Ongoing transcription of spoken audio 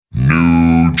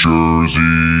Jersey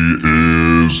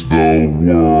is the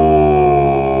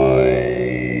world.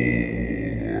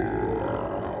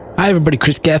 Hi everybody,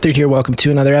 Chris Gethard here. Welcome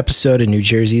to another episode of New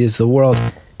Jersey is the World.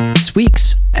 This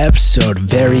week's episode,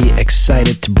 very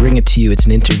excited to bring it to you. It's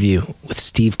an interview with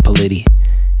Steve Politi,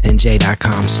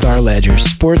 NJ.com, Star Ledger,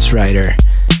 sports writer,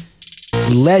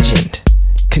 legend.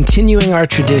 Continuing our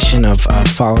tradition of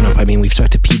following up. I mean, we've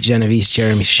talked to Pete Genovese,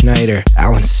 Jeremy Schneider,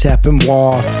 Alan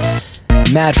Sepinwall,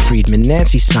 Matt Friedman,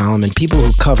 Nancy Solomon, people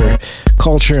who cover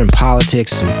culture and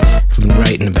politics and who've been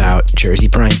writing about Jersey.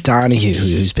 Brian Donahue,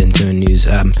 who's been doing news.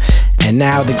 And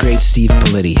now the great Steve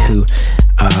Politi, who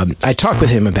I talked with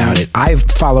him about it. I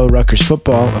follow Rutgers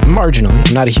football marginally.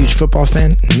 I'm not a huge football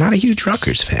fan. I'm not a huge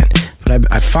Rutgers fan.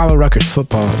 But I follow Rutgers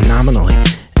football nominally.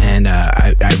 And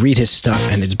I read his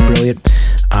stuff, and it's brilliant.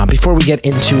 Before we get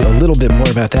into a little bit more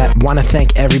about that, want to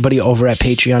thank everybody over at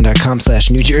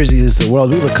patreon.com/New Jersey is the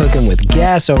World. We were cooking with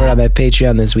gas over on that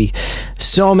Patreon this week.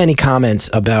 So many comments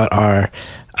about our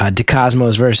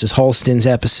DeCosmos versus Holstins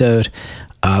episode.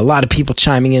 A lot of people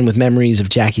chiming in with memories of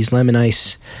Jackie's Lemon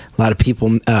Ice. A lot of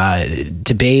people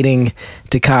debating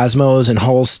DeCosmos and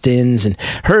Holstins, and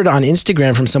heard on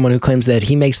Instagram from someone who claims that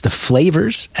he makes the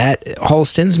flavors at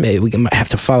Holstins. Maybe we might have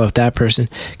to follow up that person.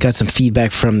 Got some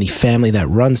feedback from the family that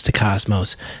runs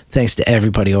DeCosmos. Thanks to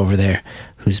everybody over there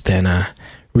who's been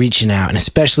reaching out, and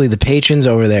especially the patrons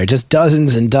over there. Just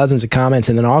dozens and dozens of comments.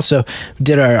 And then also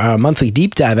did our monthly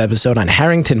deep dive episode on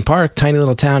Harrington Park, tiny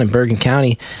little town in Bergen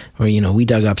County, where, you know, we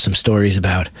dug up some stories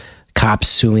about cops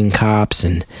suing cops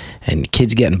and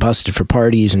kids getting busted for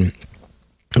parties. And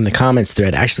in the comments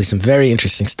thread, actually some very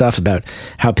interesting stuff about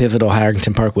how pivotal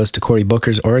Harrington Park was to Cory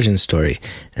Booker's origin story.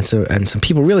 And some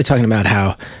people really talking about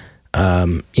how,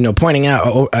 pointing out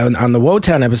on the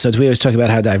Wotown episodes, we always talk about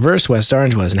how diverse West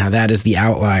Orange was and how that is the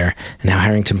outlier, and how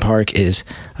Harrington Park is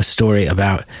a story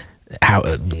about how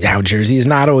Jersey is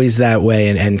not always that way,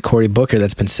 and Cory Booker,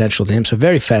 that's been central to him. So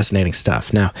very fascinating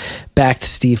stuff. Now, back to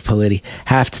Steve Politi.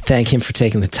 Have to thank him for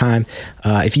taking the time.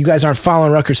 If you guys aren't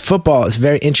following Rutgers football, it's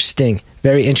very interesting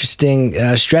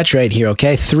stretch right here,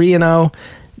 okay? 3-0.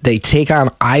 They take on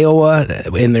Iowa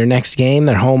in their next game,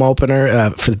 their home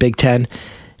opener for the Big Ten.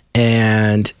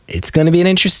 And it's going to be an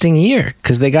interesting year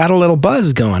because they got a little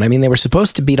buzz going. I mean, they were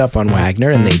supposed to beat up on Wagner,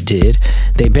 and they did.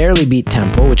 They barely beat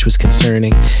Temple, which was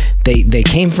concerning. They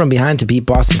came from behind to beat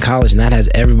Boston College, and that has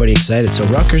everybody excited. So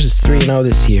Rutgers is 3-0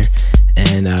 this year,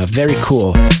 and very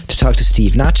cool to talk to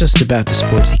Steve, not just about the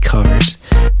sports he covers,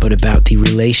 but about the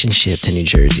relationship to New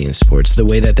Jersey and sports, the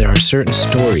way that there are certain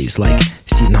stories like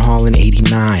Seton Hall in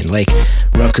 89, like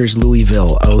Rutgers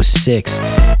Louisville 06,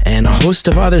 and a host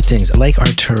of other things like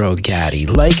Arturo Gatti,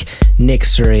 like Nick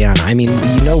Suriano. I mean,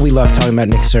 you know we love talking about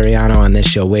Nick Suriano on this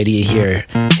show. Wait till you hear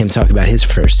him talk about his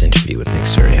first interview with Nick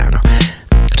Suriano.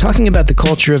 Talking about the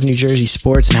culture of New Jersey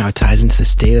sports and how it ties into the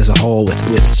state as a whole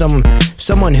with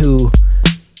someone who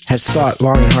has thought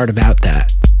long and hard about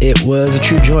that. It was a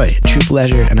true joy, a true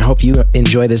pleasure, and I hope you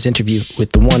enjoy this interview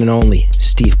with the one and only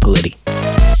Steve Politi.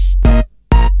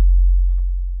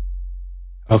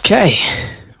 Okay,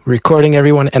 recording,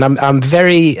 everyone, and I'm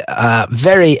very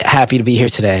very happy to be here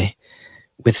today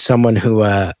with someone who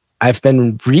I've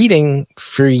been reading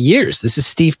for years. This is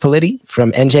Steve Politi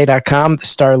from NJ.com, the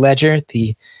Star Ledger,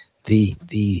 the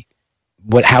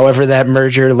however that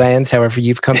merger lands, however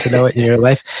you've come to know it in your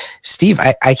life. Steve,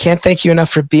 I can't thank you enough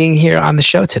for being here on the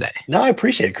show today. No, I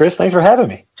appreciate it, Chris. Thanks for having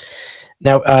me.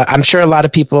 Now, I'm sure a lot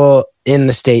of people in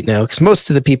the state know, because most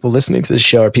of the people listening to the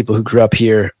show are people who grew up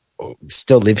here,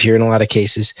 still live here in a lot of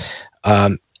cases.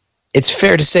 It's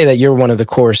fair to say that you're one of the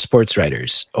core sports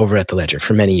writers over at the Ledger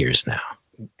for many years now.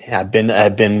 Yeah, I've been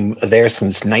there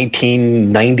since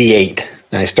 1998,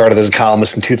 and I started as a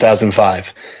columnist in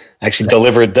 2005. I actually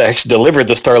delivered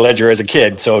the Star Ledger as a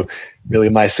kid, so really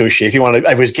my associate. If you want to,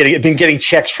 I've been getting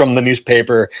checks from the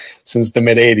newspaper since the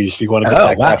mid '80s. If you want to go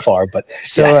back that far, but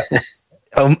so. Yeah.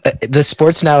 The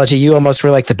sports analogy, you almost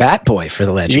were like the bat boy for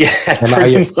the Ledger. Yeah,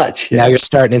 pretty much. Yeah. Now you're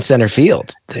starting in center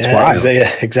field. That's wild. Yeah,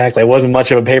 exactly. I wasn't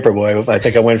much of a paper boy. I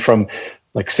think I went from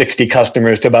like 60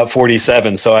 customers to about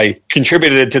 47. So I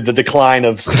contributed to the decline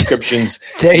of subscriptions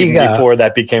there you go. Before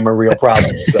that became a real problem.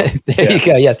 So, there you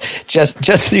go. Yes.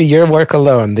 Just through your work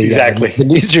alone. The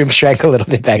newsroom shrank a little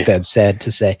bit back then, sad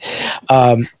to say.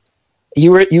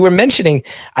 You were mentioning,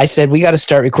 I said, we got to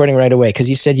start recording right away because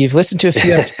you said you've listened to a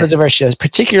few episodes of our shows,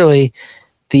 particularly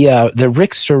the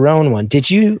Rick Cerrone one. Did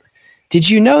you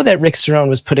know that Rick Cerrone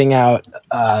was putting out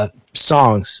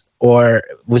songs, or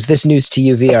was this news to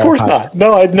you via? Of course not.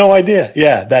 No, I had no idea.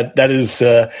 Yeah, that is,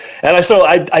 and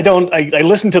I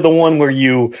listened to the one where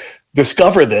you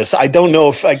discover this. I don't know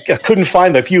if I couldn't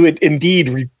find if you had indeed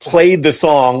replayed the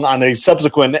song on a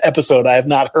subsequent episode. I have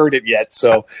not heard it yet.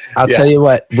 So I'll tell you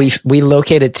what, we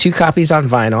located 2 copies on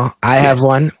vinyl. I have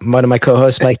one of my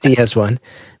co-hosts, Mike D, has one.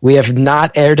 We have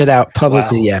not aired it out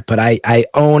publicly yet, but I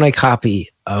own a copy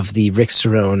of the Rick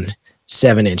Cerrone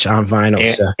 7-inch on vinyl.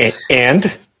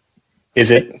 And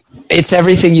is it? It's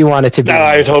everything you want it to be. No,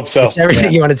 I'd hope so. It's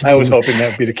everything you want it to be. I was hoping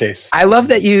that would be the case. I love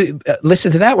that you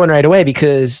listened to that one right away,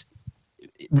 because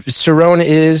Cerrone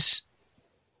is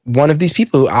one of these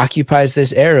people who occupies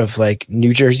this era of like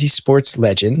New Jersey sports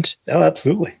legend. Oh,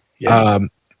 absolutely. Yeah.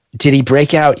 Did he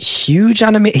break out huge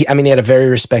on he had a very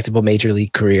respectable major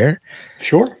league career.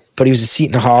 Sure. But he was a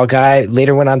Seton Hall guy,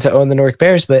 later went on to own the Newark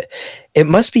Bears. But it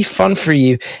must be fun for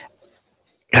you.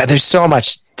 There's so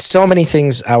many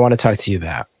things I want to talk to you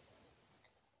about.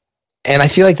 And I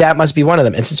feel like that must be one of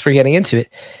them. And since we're getting into it,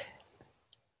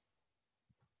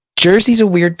 Jersey's a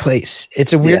weird place.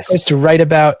 It's a weird place to write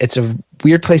about. It's a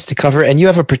weird place to cover. And you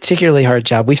have a particularly hard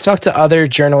job. We've talked to other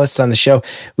journalists on the show.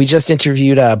 We just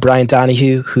interviewed Brian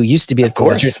Donahue, who used to be at the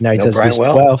Ledger. Now he does News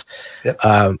 12.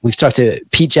 Yep. We've talked to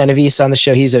Pete Genovese on the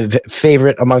show. He's a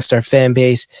favorite amongst our fan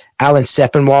base. Alan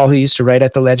Sepinwall, who used to write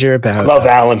at the Ledger. I love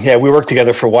Alan. Yeah, we worked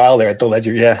together for a while there at the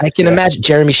Ledger. Yeah, I can imagine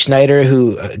Jeremy Schneider,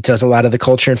 who does a lot of the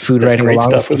culture and food writing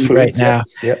along with food right now.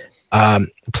 Yep.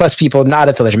 Plus people not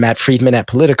at the Ledger. Matt Friedman at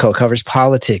Politico covers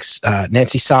politics.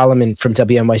 Nancy Solomon from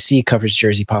WNYC covers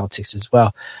Jersey politics as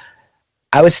well.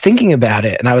 I was thinking about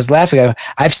it and I was laughing.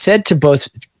 I've said to both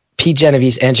Pete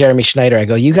Genovese and Jeremy Schneider, I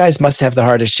go, you guys must have the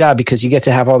hardest job because you get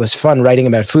to have all this fun writing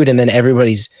about food and then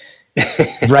everybody's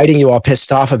writing you all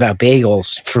pissed off about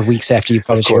bagels for weeks after you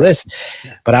publish your list.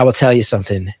 But I will tell you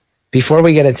something. Before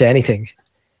we get into anything,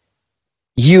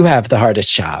 you have the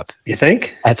hardest job. You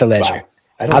think? At the Ledger. Wow.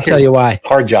 I'll tell you why.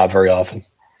 Hard job very often.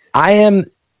 I am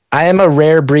a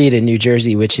rare breed in New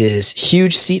Jersey, which is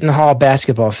huge Seton Hall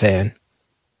basketball fan,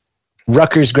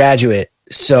 Rutgers graduate.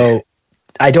 So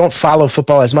I don't follow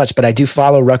football as much, but I do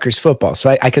follow Rutgers football.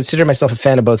 So I consider myself a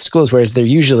fan of both schools, whereas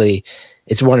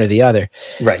it's one or the other.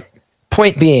 Right.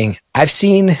 Point being, I've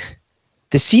seen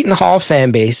the Seton Hall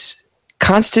fan base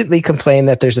constantly complain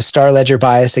that there's a Star Ledger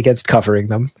bias against covering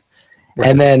them. Right.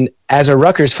 And then as a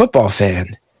Rutgers football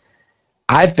fan,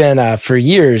 I've been for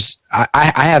years,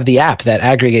 I have the app that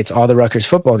aggregates all the Rutgers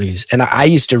football news. And I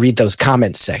used to read those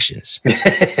comment sections.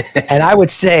 And I would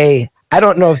say, I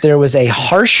don't know if there was a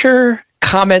harsher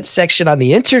comment section on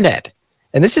the internet,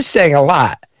 and this is saying a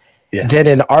lot, than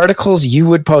in articles you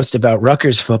would post about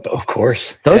Rutgers football. Of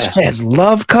course. Those fans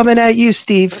love coming at you,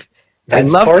 Steve. They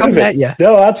love coming at you.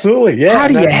 No, absolutely. Yeah. How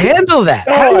do you handle that?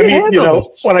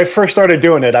 This? When I first started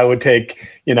doing it, I would take,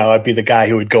 I'd be the guy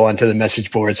who would go onto the message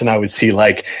boards and I would see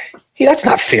like, hey, that's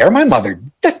not fair. My mother,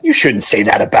 you shouldn't say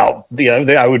that about,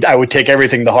 I would take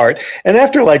everything to heart. And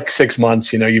after like 6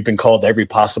 months, you've been called every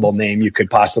possible name you could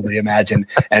possibly imagine.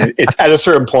 And it's at a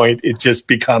certain point, it just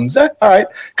becomes, all right,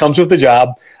 comes with the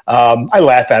job. I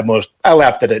laughed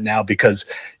at it now because,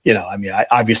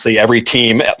 obviously every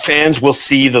team, fans will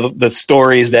see the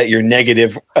stories that you're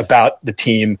negative about the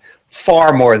team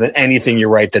far more than anything you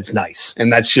write that's nice.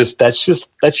 And that's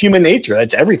human nature.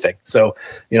 That's everything. So,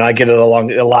 I get it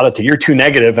along a lot of you're too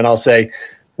negative and I'll say,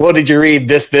 well, did you read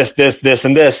this,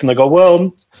 and this? And they go,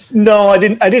 well, no, I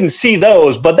didn't see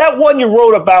those, but that one you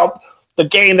wrote about the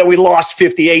game that we lost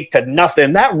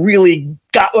 58-0, that really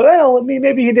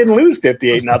maybe he didn't lose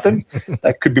 58-0.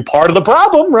 That could be part of the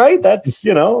problem, right? That's,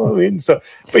 you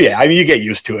get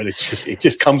used to it. It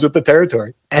just comes with the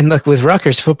territory. And look, with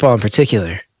Rutgers football in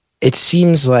particular, it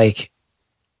seems like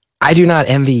I do not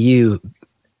envy you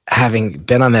having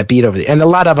been on that beat over and a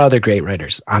lot of other great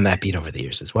writers on that beat over the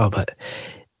years as well. But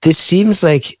this seems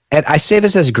like, and I say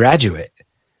this as a graduate,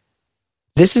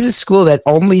 this is a school that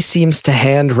only seems to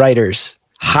hand writers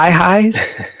high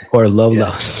highs or low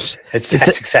lows. That's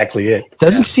exactly it.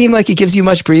 Doesn't seem like it gives you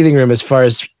much breathing room as far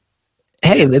as,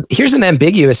 hey, here's an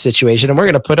ambiguous situation, and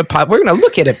we're going to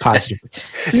look at it positively.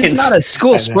 This is not a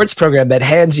school sports program that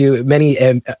hands you many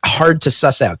hard to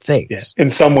suss out things. Yeah.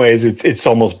 In some ways, it's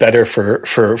almost better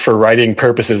for writing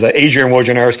purposes. Adrian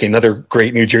Wojnarowski, another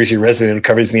great New Jersey resident who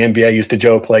covers the NBA, used to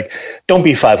joke like, "Don't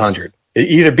be 500.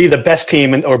 Either be the best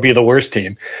team or be the worst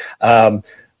team."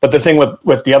 But the thing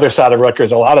with the other side of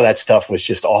Rutgers, a lot of that stuff was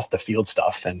just off the field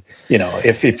stuff. And,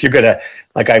 if you're going to,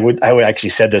 like I would actually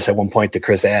said this at one point to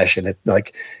Chris Ash, and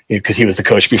because he was the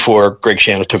coach before Greg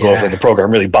Shannon took over and the program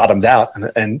really bottomed out,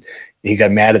 and he got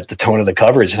mad at the tone of the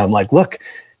coverage. And I'm like, look,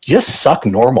 just suck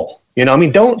normal.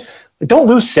 Don't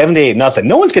lose 78-0.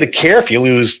 No one's going to care if you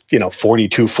lose,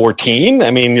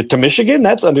 42-14. To Michigan,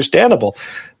 that's understandable.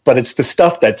 but it's the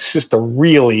stuff that's just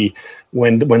really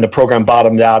when the program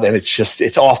bottomed out, and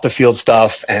it's off the field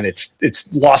stuff, and it's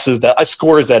losses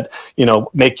scores that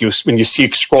make you, when you see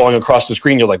it scrolling across the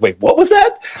screen, you're like, wait, what was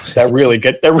that? That really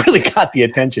got the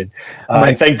attention.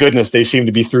 And thank goodness they seem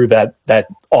to be through that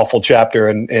awful chapter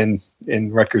in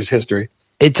Rutgers history.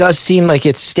 It does seem like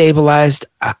it's stabilized.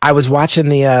 I was watching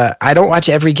I don't watch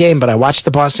every game, but I watched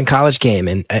the Boston College game,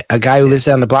 and a guy who lives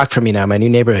down the block from me now, my new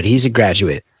neighborhood, he's a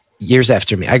graduate years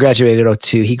after me. I graduated in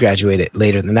 2002. He graduated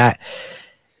later than that.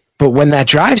 But when that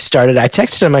drive started, I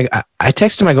texted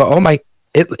him. I go, oh my,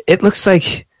 it looks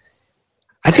like,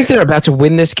 I think they're about to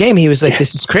win this game. He was like,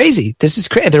 this is crazy. This is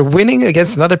crazy. They're winning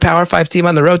against another Power 5 team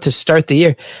on the road to start the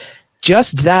year.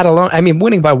 Just that alone. I mean,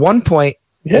 winning by 1 point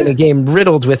in a game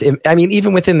riddled with,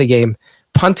 even within the game,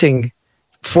 punting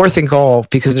 4th and goal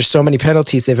because there's so many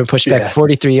penalties. They've been pushed back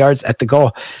 43 yards at the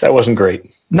goal. That wasn't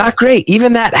great. Not great.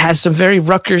 Even that has some very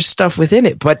Rutgers stuff within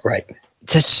it. But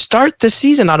to start the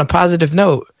season on a positive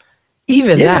note,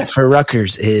 even that for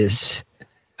Rutgers is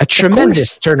a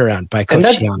tremendous turnaround by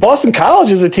Coach Schiano. Boston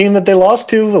College is a team that they lost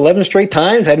to 11 straight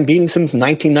times, hadn't beaten since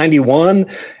 1991.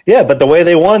 Yeah, but the way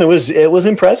they won, it was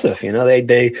impressive.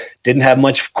 They didn't have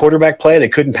much quarterback play. They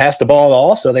couldn't pass the ball at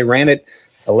all, so they ran it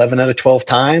 11 out of 12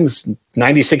 times,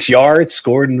 96 yards,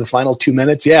 scored in the final 2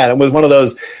 minutes. Yeah, it was one of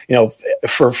those,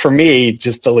 for me,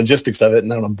 just the logistics of it,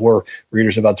 and I don't want to bore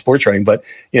readers about sports writing, but,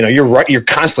 you're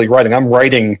constantly writing. I'm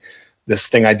writing this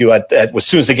thing I do at as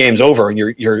soon as the game's over, and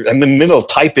you're in the middle of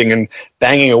typing and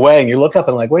banging away, and you look up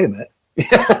and like, wait a minute.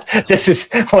 This is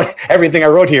everything I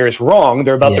wrote here is wrong.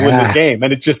 They're about to win this game,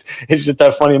 and it's just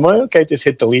that funny. I'm like, okay, just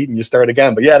hit delete and you start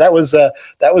again. But yeah, that was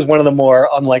one of the more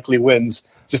unlikely wins.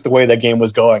 Just the way that game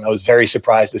was going, I was very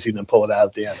surprised to see them pull it out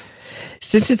at the end.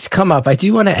 Since it's come up, I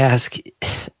do want to ask.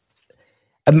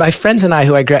 My friends and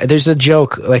I, there's a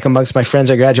joke like amongst my friends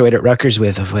I graduated at Rutgers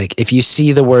with of like, if you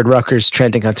see the word Rutgers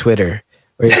trending on Twitter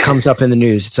or it comes up in the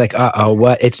news, it's like,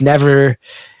 what? It's never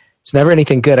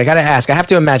anything good. I got to ask. I have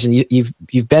to imagine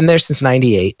you've been there since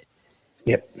 '98.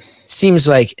 Yep. Seems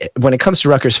like when it comes to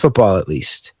Rutgers football, at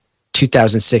least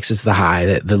 2006 is the high.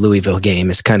 The Louisville game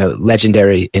is kind of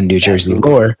legendary in New Jersey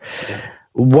lore. Yeah.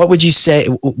 What would you say?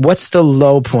 What's the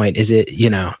low point? Is it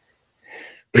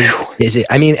Is it?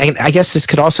 I mean, and I guess this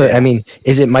could also. I mean,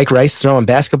 is it Mike Rice throwing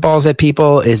basketballs at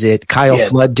people? Is it Kyle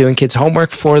Flood doing kids'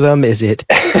 homework for them? Is it?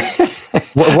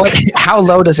 what? How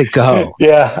low does it go?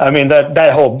 Yeah, I mean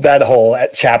that whole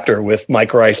chapter with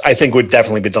Mike Rice, I think would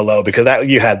definitely be the low, because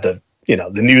you had the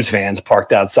news vans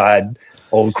parked outside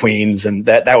Old Queens, and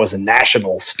that was a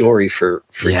national story for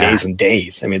days and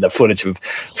days. I mean, the footage of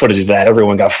that,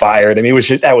 everyone got fired. I mean,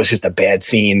 that was just a bad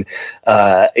scene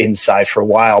inside for a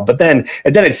while. But then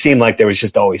it seemed like there was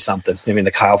just always something. I mean,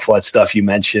 the Kyle Flood stuff you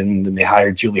mentioned, and they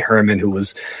hired Julie Herman, who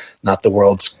was not the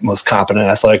world's most competent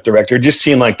athletic director. It just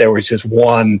seemed like there was just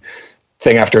one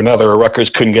thing after another.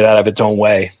 Rutgers couldn't get out of its own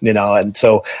way, and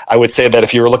so I would say that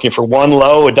if you were looking for one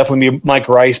low, it'd definitely be Mike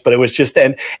Rice, but it was just,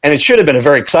 and it should have been a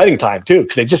very exciting time too,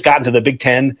 because they just got into the Big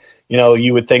Ten.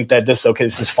 You would think that this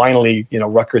is finally,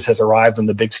 Rutgers has arrived on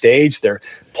the big stage. They're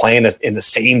playing in the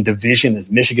same division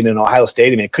as Michigan and Ohio State.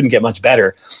 I mean, it couldn't get much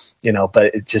better.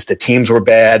 But it's just the teams were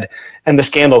bad, and the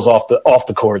scandals off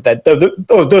the court.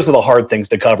 Those are the hard things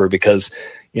to cover, because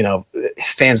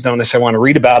fans don't necessarily want to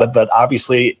read about it, but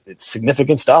obviously it's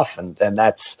significant stuff, and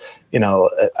that's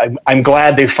I'm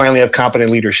glad they finally have competent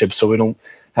leadership, so we don't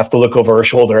have to look over our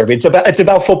shoulder. It's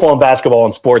about football and basketball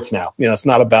and sports now. It's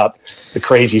not about the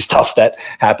crazy stuff that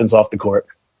happens off the court.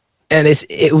 And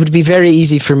it would be very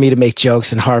easy for me to make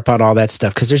jokes and harp on all that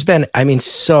stuff, because there's been,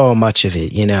 so much of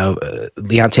it,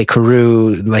 Leonte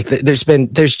Carew, like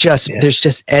there's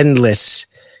just endless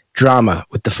drama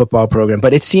with the football program.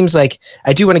 But it seems like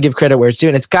I do want to give credit where it's due,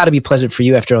 and it's got to be pleasant for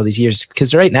you after all these years,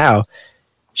 because right now,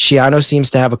 Schiano seems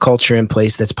to have a culture in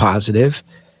place that's positive.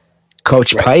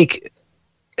 Coach Pike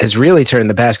has really turned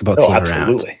the basketball team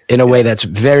around in a way that's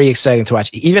very exciting to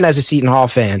watch. Even as a Seton Hall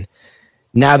fan,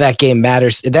 now that game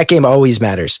matters. That game always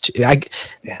matters.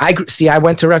 I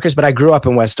went to Rutgers, but I grew up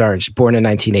in West Orange, born in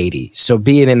 1980. So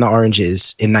being in the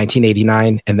Oranges in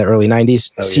 1989 and the early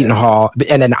 90s, Seton Hall,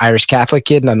 and an Irish Catholic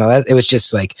kid, nonetheless, it was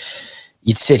just like,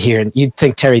 you'd sit here and you'd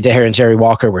think Terry Dare and Jerry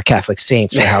Walker were Catholic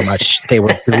saints for how much they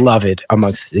were beloved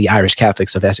amongst the Irish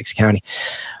Catholics of Essex County.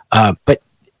 But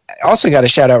I also got to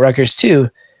shout out Rutgers too.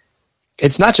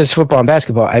 It's not just football and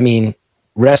basketball. I mean,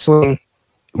 wrestling.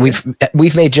 We've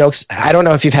made jokes. I don't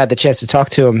know if you've had the chance to talk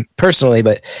to him personally,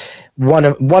 but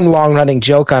one long running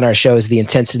joke on our show is the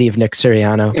intensity of Nick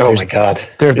Sirianno. Oh my God.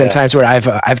 There have been times where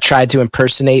I've tried to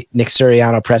impersonate Nick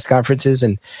Sirianno press conferences,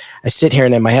 and I sit here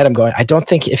and in my head I'm going, I don't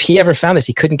think if he ever found this,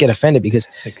 he couldn't get offended, because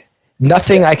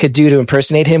nothing I could do to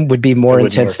impersonate him would be more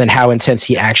intense than how intense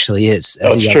he actually is.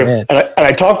 That's true. Man. And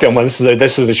I talked to him. This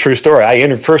is a true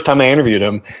story. First time I interviewed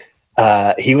him,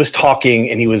 he was talking,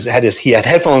 and he had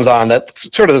headphones on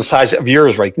that's sort of the size of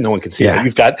yours, right? No one can see it.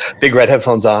 You've got big red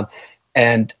headphones on,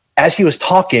 and as he was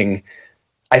talking,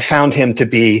 I found him to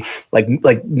be like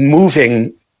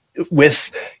moving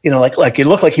with, like it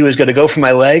looked like he was going to go for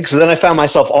my legs. So then I found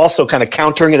myself also kind of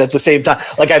countering it at the same time.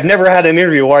 Like I've never had an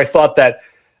interview where I thought that,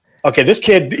 okay, this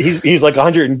kid, he's like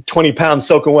 120 pounds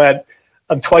soaking wet.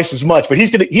 I'm twice as much, but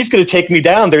he's gonna take me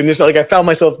down during this. Like I found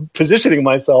myself positioning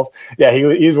myself. Yeah,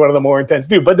 he's one of the more intense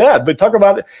dudes. But talk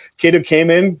about a kid who came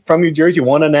in from New Jersey,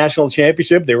 won a national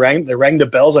championship. They rang the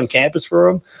bells on campus for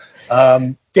him.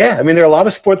 There are a lot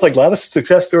of sports, like a lot of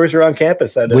success stories around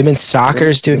campus. Women's soccer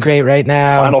is doing great right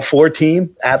now. Final Four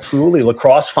team, absolutely.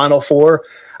 Lacrosse Final Four.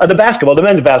 The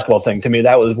men's basketball thing, to me,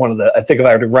 that was one of the. I think if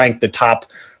I were to rank the top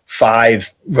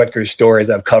 5 Rutgers stories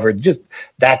I've covered, just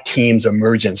that team's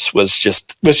emergence was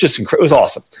just incredible. It was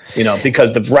awesome,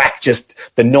 because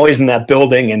the noise in that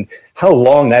building and how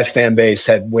long that fan base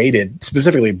had waited,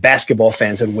 specifically basketball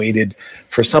fans had waited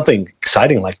for something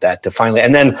exciting like that to finally,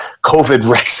 and then COVID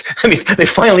wrecks. They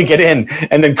finally get in,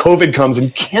 and then COVID comes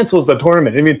and cancels the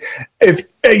tournament. If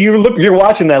you're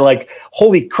watching that, like,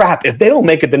 holy crap, if they don't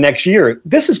make it the next year,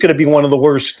 this is going to be one of the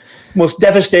worst, most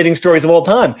devastating stories of all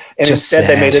time. And just instead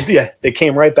sad. They made it. Yeah, they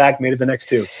came right back, made it the next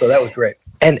 2. So that was great.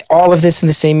 And all of this in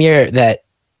the same year that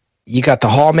you got the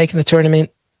Hall making the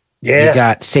tournament. Yeah. You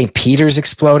got St. Peter's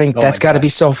exploding. That's got to be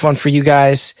so fun for you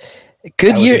guys.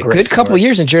 Good year, good couple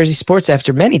years in Jersey sports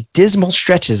after many dismal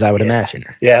stretches, I would imagine.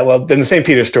 Yeah, well, then the St.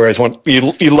 Peter story is one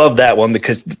you love that one,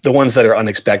 because the ones that are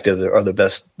unexpected are the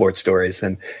best sports stories.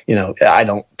 And I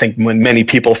don't think when many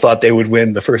people thought they would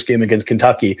win the first game against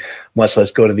Kentucky, much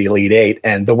less go to the Elite Eight,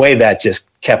 and the way that just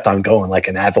kept on going like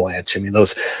an avalanche.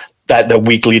 The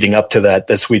week leading up to that,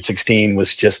 the Sweet 16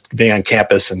 was just being on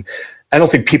campus, and I don't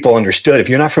think people understood. If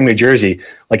you're not from New Jersey,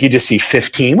 like you just see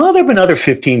 15. Well, there have been other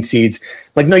 15 seeds.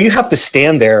 Like, no, you have to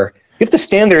stand there. You have to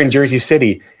stand there in Jersey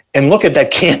City and look at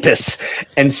that campus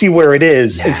and see where it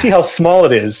is and see how small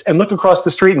it is, and look across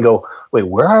the street and go, wait,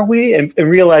 where are we? And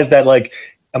realize that, like,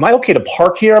 am I okay to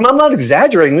park here? I'm not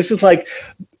exaggerating. This is like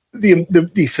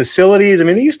the facilities.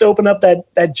 They used to open up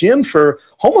that gym for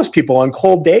homeless people on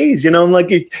cold days, and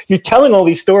like you're telling all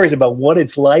these stories about what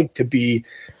it's like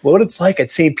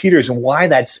at St. Peter's, and why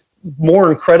that's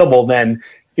more incredible than,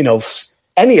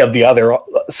 any of the other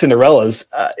Cinderellas.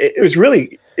 It was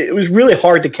really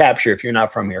hard to capture if you're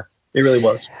not from here. It really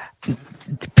was.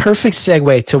 Perfect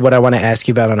segue to what I want to ask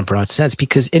you about on a broad sense,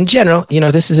 because in general,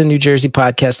 this is a New Jersey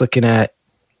podcast looking at,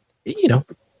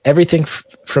 everything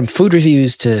from food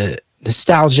reviews to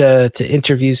nostalgia to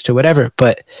interviews to whatever.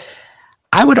 But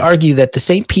I would argue that the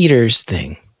St. Peter's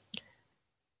thing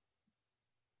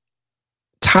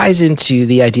ties into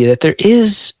the idea that there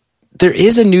is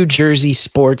a New Jersey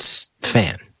sports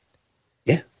fan.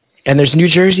 Yeah. And there's New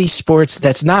Jersey sports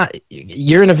that's not,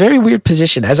 you're in a very weird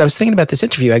position. As I was thinking about this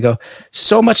interview, I go,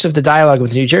 so much of the dialogue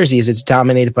with New Jersey is it's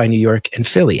dominated by New York and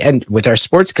Philly. And with our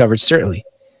sports coverage, certainly.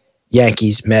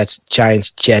 Yankees, Mets,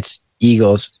 Giants, Jets,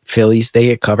 Eagles, Phillies, they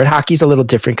get covered. Hockey's a little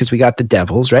different because we got the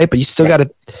Devils, right? But you still got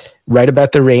to write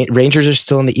about the Rangers are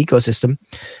still in the ecosystem.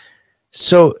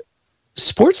 So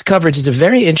sports coverage is a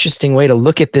very interesting way to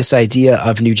look at this idea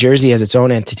of New Jersey as its own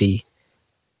entity,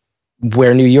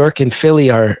 where New York and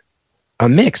Philly are a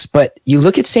mix. But you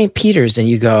look at St. Peter's and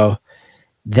you go,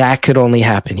 that could only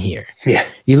happen here. Yeah.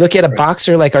 You look at a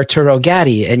boxer like Arturo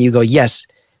Gatti and you go, yes,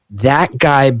 that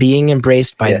guy being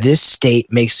embraced by this state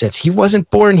makes sense. He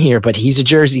wasn't born here, but he's a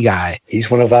Jersey guy.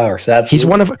 He's one of ours. Absolutely. He's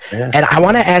one of, and I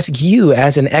want to ask you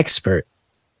as an expert,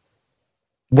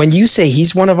 when you say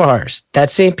he's one of ours, that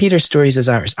St. Peter's stories is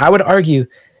ours. I would argue,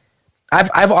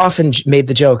 I've often made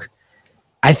the joke,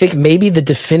 I think maybe the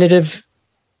definitive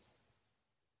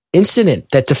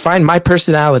incident that defined my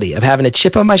personality of having a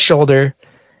chip on my shoulder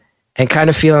and kind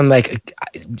of feeling like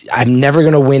I'm never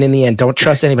going to win in the end, don't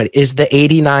trust anybody, is the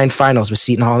 89 finals with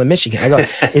Seton Hall and Michigan. I go,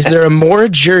 is there a more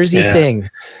Jersey thing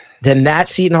than that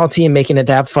Seton Hall team making it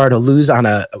that far to lose on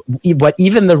what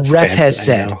even the ref has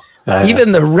said?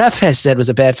 Even the ref has said was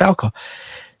a bad foul call.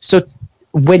 So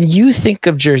when you think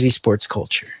of Jersey sports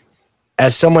culture,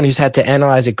 as someone who's had to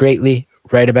analyze it greatly,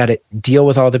 write about it, deal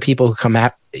with all the people who come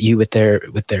at you with their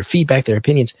feedback, their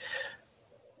opinions,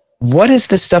 what is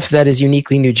the stuff that is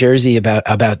uniquely New Jersey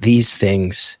about these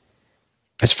things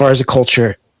as far as a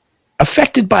culture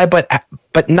affected by, but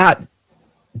not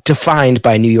defined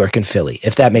by New York and Philly,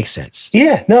 if that makes sense.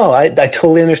 Yeah, no, I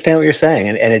totally understand what you're saying.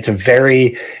 And it's a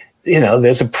very,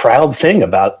 there's a proud thing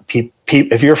about people.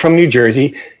 If you're from New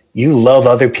Jersey, you love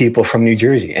other people from New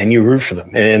Jersey and you root for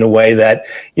them in a way that,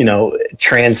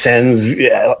 transcends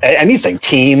anything,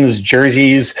 teams,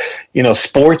 jerseys,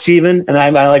 sports even. And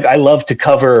I love to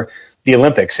cover the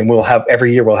Olympics, and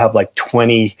every year we'll have like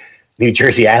 20 New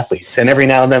Jersey athletes. And every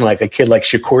now and then, like a kid like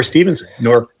Shakur Stevenson,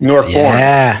 North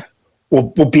Bourne,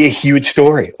 will be a huge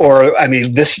story. Or,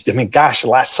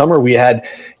 last summer we had,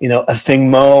 Athing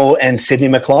Mu and Sydney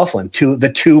McLaughlin, two of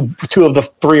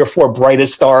the 3 or 4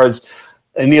 brightest stars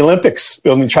in the Olympics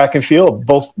in track and field.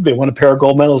 Both, they won a pair of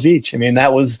gold medals each. I mean,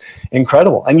 that was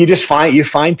incredible. And you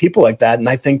find people like that. And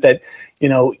I think that,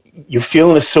 you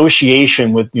feel an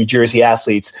association with New Jersey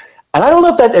athletes. And I don't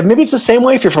know if maybe it's the same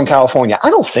way if you're from California. I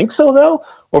don't think so though.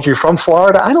 Or if you're from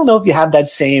Florida, I don't know if you have that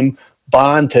same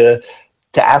bond to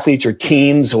athletes or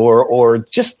teams or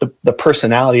just the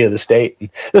personality of the state.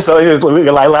 So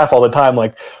I laugh all the time.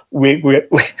 Like we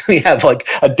have like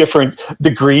a different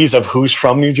degrees of who's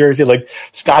from New Jersey. Like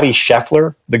Scotty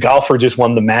Scheffler, the golfer, just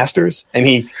won the Masters, and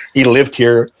he lived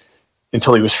here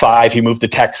until he was 5. He moved to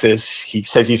Texas. He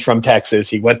says he's from Texas.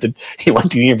 He went to the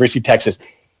University of Texas.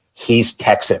 He's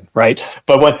Texan, right?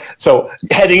 So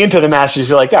heading into the Masters,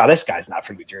 you're like, oh, this guy's not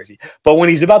from New Jersey. But when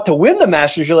he's about to win the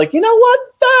Masters, you're like, you know what?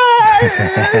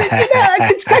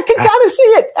 I can kind of see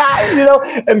it.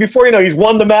 And before you know, he's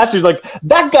won the Masters. Like,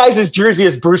 that guy's as Jersey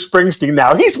as Bruce Springsteen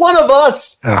now. He's one of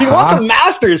us. He won the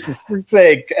Masters, for freak's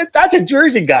sake. That's a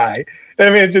Jersey guy.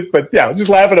 I mean, just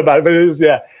laughing about it. But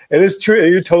it is true.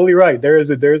 You're totally right. There is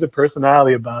a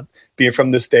personality about being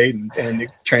from the state, and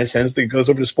it transcends. It goes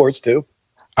over to sports too.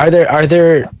 Are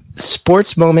there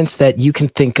sports moments that you can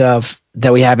think of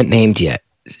that we haven't named yet?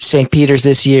 St. Peter's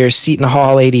this year, Seton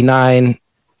Hall 89,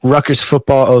 Rutgers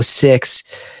football 06,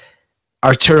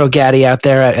 Arturo Gatti out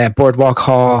there at Boardwalk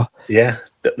Hall. Yeah,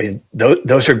 I mean,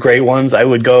 those are great ones. I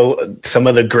would go some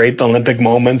of the great Olympic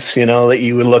moments, that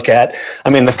you would look at. I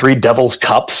mean, the 3 Devils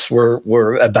Cups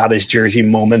were about as Jersey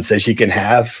moments as you can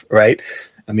have, right?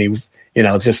 I mean,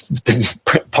 just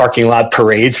parking lot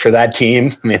parades for that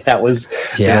team. I mean, that was,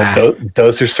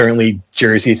 those are certainly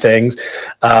Jersey things.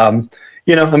 Certainly,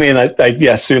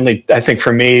 I think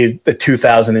for me, the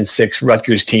 2006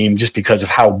 Rutgers team, just because of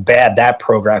how bad that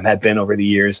program had been over the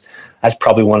years, that's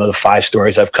probably one of the 5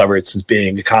 stories I've covered since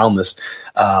being a columnist.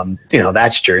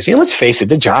 That's Jersey. And let's face it,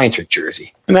 the Giants are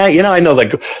Jersey. And I know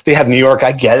like they have New York,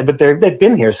 I get it, but they've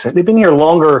been here. They've been here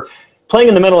longer, playing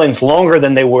in the Meadowlands longer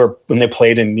than they were when they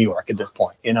played in New York at this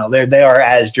point. They are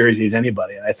as Jersey as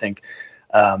anybody. And I think,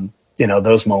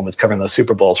 those moments covering those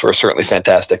Super Bowls were certainly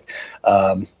fantastic.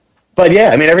 But yeah,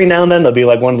 I mean, every now and then there'll be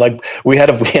like one, like we had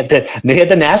the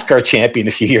NASCAR champion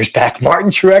a few years back. Martin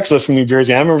Truex was from New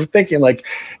Jersey. I remember thinking like,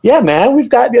 yeah, man, we've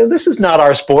got, this is not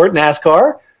our sport,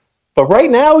 NASCAR. But right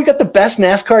now, we got the best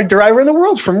NASCAR driver in the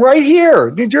world from right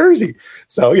here, New Jersey.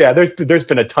 So yeah, there's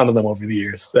been a ton of them over the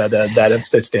years that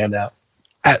stand out.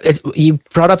 You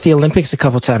brought up the Olympics a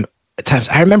couple times.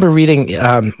 I remember reading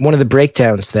one of the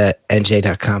breakdowns that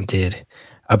NJ.com did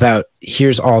about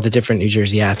here's all the different New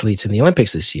Jersey athletes in the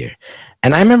Olympics this year,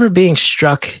 and I remember being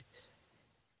struck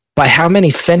by how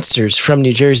many fencers from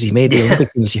New Jersey made the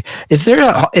Olympics this year. Is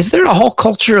there a whole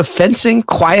culture of fencing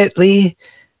quietly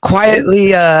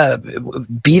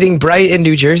beating bright in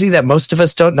New Jersey that most of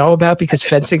us don't know about because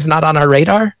fencing's not on our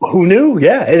radar? Who knew?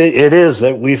 Yeah, it is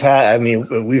that we've had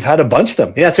a bunch of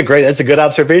them. Yeah, that's a good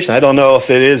observation. I don't know if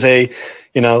it is I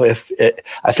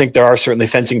think there are certainly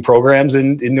fencing programs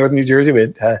in Northern New Jersey. We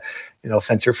had,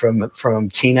 fencer from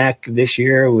Teaneck this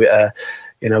year. We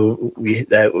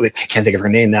can't think of her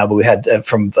name now, but we had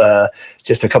from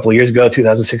just a couple of years ago,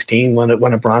 2016,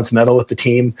 won a bronze medal with the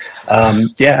team.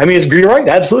 You're right,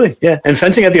 absolutely, yeah. And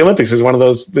fencing at the Olympics is one of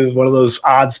those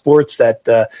odd sports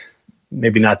that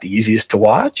maybe not the easiest to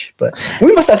watch, but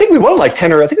I think we won like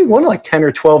 10 or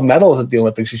 12 medals at the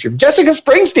Olympics this year. Jessica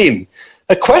Springsteen,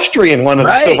 equestrian, won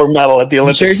a silver medal at the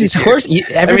Olympics. New Jersey's horse.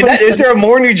 Is there a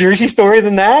more New Jersey story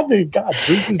than that? God,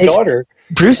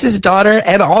 Bruce's daughter,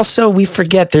 and also we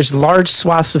forget there's large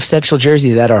swaths of Central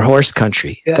Jersey that are horse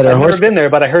country. Yes, I've never been there,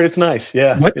 but I heard it's nice.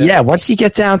 Yeah, once you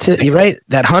get down to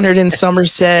that Hunterdon,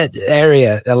 Somerset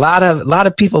area, a lot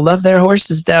of people love their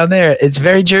horses down there. It's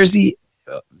very Jersey.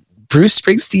 Bruce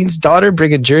Springsteen's daughter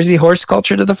bringing Jersey horse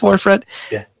culture to the forefront.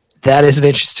 Yeah. That is an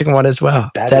interesting one as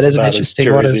well. That is an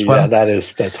interesting one as well. Yeah,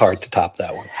 that's hard to top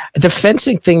that one. The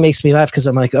fencing thing makes me laugh because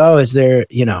I'm like, oh, is there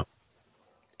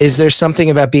something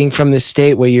about being from this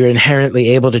state where you're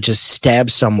inherently able to just stab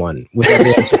someone with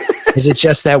Is it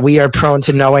just that we are prone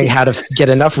to knowing how to get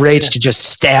enough rage to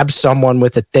just stab someone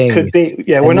with a thing? Could be.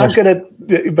 Yeah, we're not good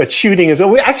at, but shooting is.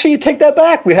 Oh, actually, you take that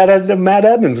back. We had Matt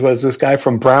Edmonds was this guy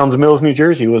from Browns Mills, New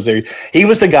Jersey. He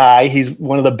was the guy. He's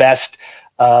one of the best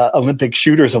Olympic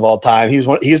shooters of all time. He's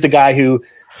the guy who,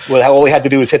 well, all he had to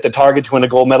do was hit the target to win a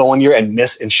gold medal one year and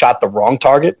miss and shot the wrong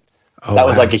target. Oh, that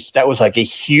was like a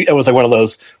huge. It was like one of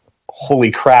those holy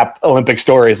crap Olympic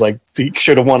stories. Like he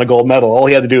should have won a gold medal. All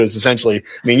he had to do is essentially.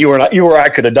 I mean, you or I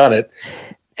could have done it.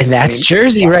 And that's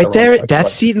Jersey right there.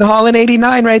 That's Seton Hall in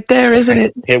 '89 right there, isn't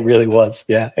it? It really was.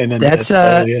 Yeah, and then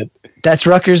that's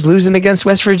Rutgers losing against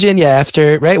West Virginia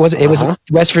after, right? Was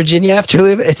West Virginia after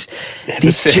it's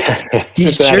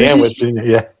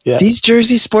these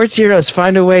Jersey sports heroes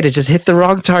find a way to just hit the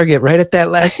wrong target right at that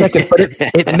last second, but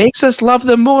it makes us love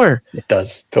them more. It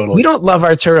does, totally. We don't love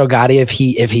Arturo Gatti if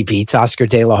he beats Oscar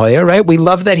De La Hoya, right? We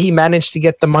love that he managed to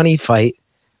get the money fight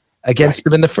against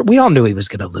him in the we all knew he was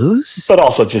going to lose, but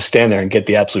also just stand there and get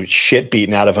the absolute shit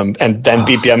beaten out of him and then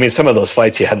beat the. I mean, some of those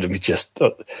fights he had to be just,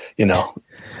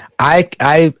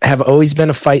 I have always been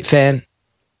a fight fan.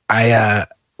 I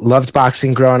loved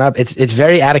boxing growing up. It's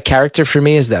very out of character for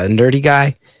me as the nerdy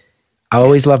guy. I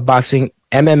always loved boxing.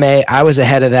 MMA, I was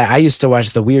ahead of that. I used to watch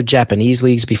the weird Japanese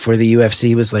leagues before the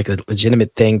UFC was like a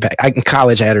legitimate thing. But in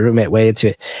college, I had a roommate way into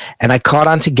it, and I caught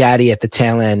on to Gatti at the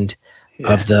tail end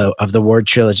of the Ward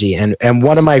trilogy. And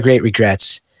one of my great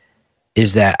regrets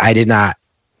is that I did not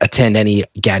attend any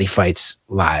Gatti fights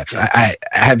live. I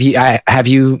did.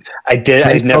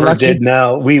 I never did.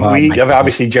 No, we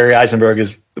obviously Jerry Eisenberg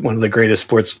is one of the greatest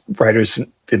sports writers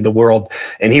in the world,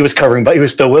 and he was covering, but he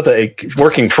was still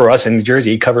working for us in New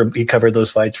Jersey. He covered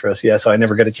those fights for us. Yeah, so I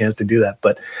never got a chance to do that.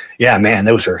 But yeah, man,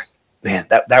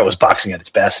 that was boxing at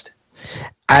its best.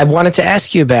 I wanted to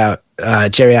ask you about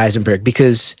Jerry Eisenberg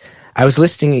because I was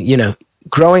listening.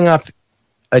 Growing up,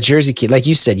 a Jersey kid, like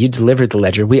you said, you delivered the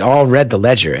Ledger. We all read the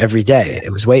Ledger every day.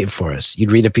 It was waiting for us.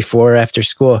 You'd read it before or after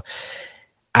school.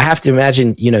 I have to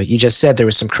imagine, you just said there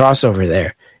was some crossover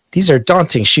there. These are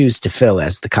daunting shoes to fill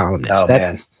as the columnist. Oh,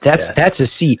 man. That's a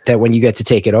seat that when you get to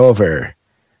take it over.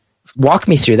 Walk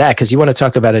me through that because you want to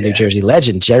talk about a New Jersey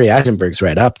legend. Jerry Eisenberg's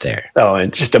right up there. Oh,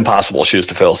 and just impossible shoes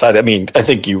to fill. So, I mean, I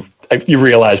think you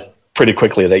realize pretty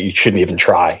quickly that you shouldn't even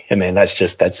try. I mean, this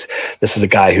is a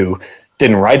guy who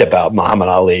didn't write about Muhammad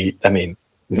Ali. I mean,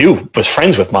 was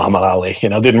friends with Muhammad Ali,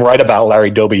 didn't write about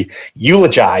Larry Doby,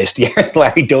 eulogized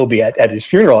Larry Doby at his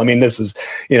funeral. I mean, this is,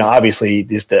 obviously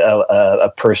just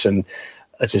a person,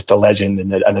 just a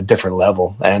legend on a different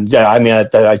level. And I mean,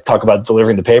 I talk about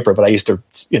delivering the paper, but I used to,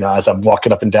 as I'm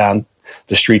walking up and down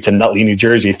the streets in Nutley, New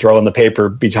Jersey, throwing the paper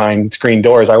behind screen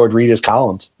doors, I would read his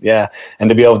columns. Yeah. And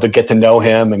to be able to get to know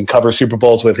him and cover Super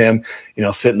Bowls with him,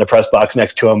 sit in the press box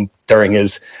next to him during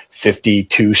his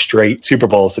 52 straight Super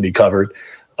Bowls that he covered,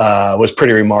 was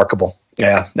pretty remarkable.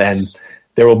 Yeah. And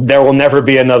there will never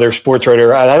be another sports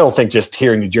writer. I don't think just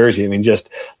here in New Jersey. I mean, just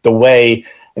the way,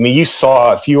 you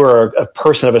saw, if you were a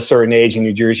person of a certain age in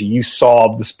New Jersey, you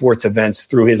saw the sports events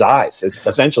through his eyes.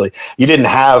 Essentially, you didn't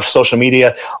have social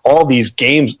media. All these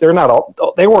games, they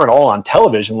weren't all on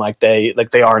television like they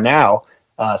are now.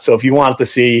 So if you wanted to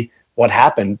see what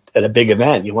happened at a big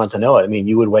event, you want to know it. I mean,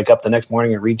 you would wake up the next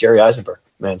morning and read Jerry Eisenberg,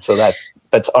 man. So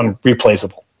that's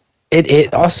unreplaceable.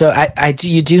 It also,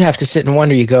 you do have to sit and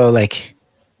wonder. You go like,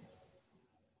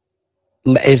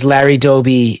 is Larry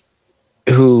Doby,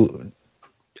 who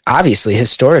obviously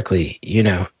historically,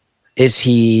 is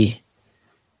he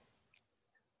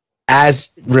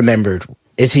as remembered?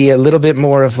 Is he a little bit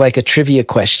more of like a trivia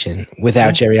question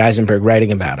without Jerry Eisenberg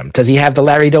writing about him? Does he have the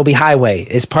Larry Doby Highway?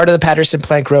 Is part of the Patterson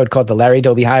Plank Road called the Larry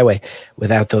Doby Highway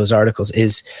without those articles?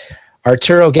 Is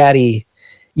Arturo Gatti,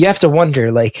 you have to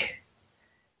wonder, like,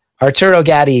 Arturo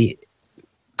Gatti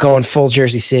going full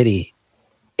Jersey City,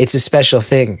 it's a special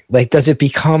thing. Like, does it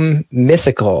become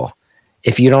mythical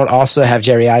if you don't also have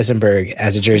Jerry Eisenberg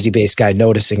as a Jersey-based guy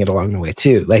noticing it along the way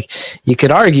too? Like, you could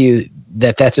argue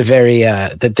that that's a very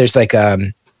that there's like a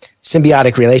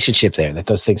symbiotic relationship there, that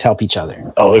those things help each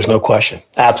other. Oh, there's no question.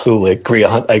 Absolutely agree.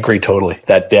 I agree totally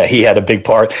that he had a big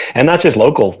part, and not just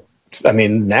local. I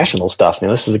mean, national stuff.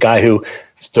 This is a guy who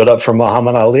stood up for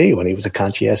Muhammad Ali when he was a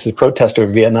conscientious protester of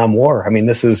the Vietnam War. I mean,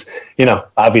 this is,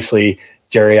 obviously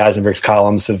Jerry Eisenberg's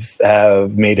columns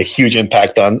have made a huge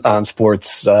impact on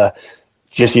sports,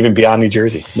 just even beyond New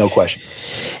Jersey, no question.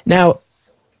 Now,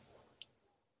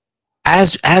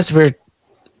 as we're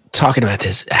talking about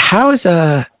this, how is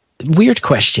a weird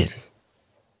question,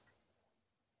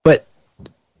 but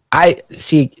I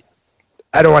see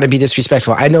I don't want to be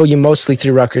disrespectful. I know you mostly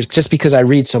through Rutgers, just because I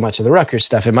read so much of the Rutgers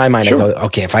stuff. In my mind, I go,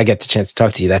 okay, if I get the chance to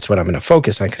talk to you, that's what I'm going to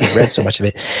focus on because I've read so much of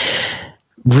it.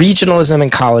 Regionalism in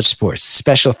college sports,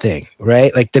 special thing,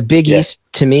 right? Like the Big East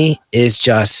to me is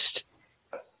just,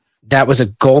 that was a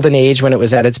golden age when it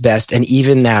was at its best. And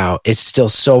even now, it's still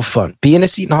so fun. Being a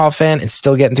Seton Hall fan and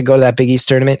still getting to go to that Big East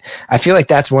tournament, I feel like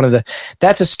that's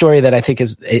a story that I think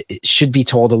it should be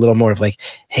told a little more of like,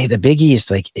 hey, the Big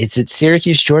East, like, is it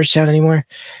Syracuse, Georgetown anymore?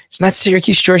 It's not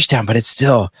Syracuse, Georgetown, but it's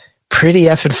still pretty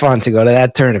effing fun to go to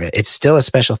that tournament. It's still a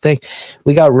special thing.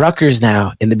 We got Rutgers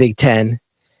now in the Big Ten.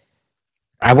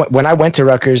 When I went to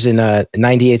Rutgers in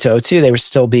 98 to 02, they were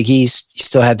still Big East. You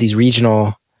still had these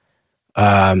regional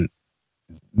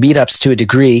meetups to a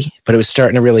degree, but it was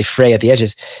starting to really fray at the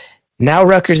edges. Now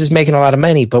Rutgers is making a lot of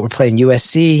money, but we're playing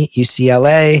USC,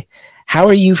 UCLA. How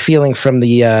are you feeling from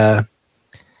the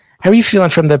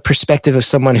perspective of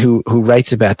someone who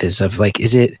writes about this? Of like,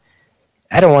 is it?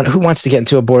 Who wants to get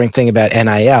into a boring thing about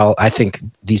NIL? I think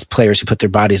these players who put their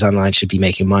bodies online should be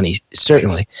making money,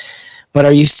 certainly. But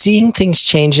are you seeing things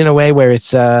change in a way where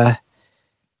it's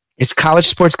college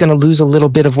sports going to lose a little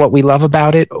bit of what we love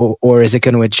about it, or is it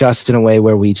going to adjust in a way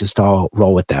where we just all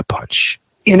roll with that punch?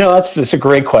 That's a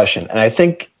great question. And I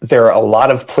think there are a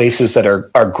lot of places that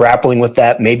are grappling with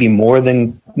that, maybe more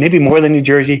than New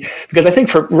Jersey, because I think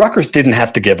for Rutgers didn't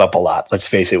have to give up a lot. Let's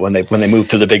face it, when they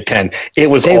moved to the Big Ten, it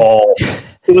was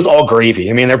all gravy.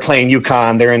 I mean, they're playing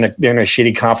UConn. They're in a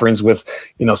shitty conference with,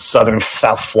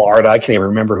 South Florida. I can't even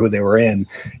remember who they were in,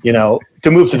 to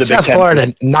move to the Big Ten. South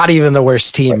Florida, not even the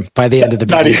worst team by the end of the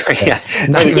Big East.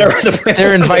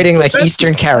 They're inviting like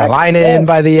Eastern Carolina in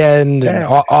by the end, and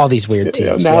all these weird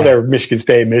teams. Now they're Michigan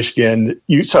State, Michigan.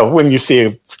 So when you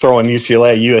see throwing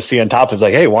UCLA, USC on top, it's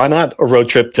like, hey, why not a road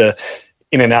trip to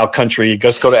in and out country?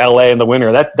 Just go to LA in the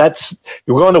winter. That's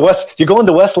you're going to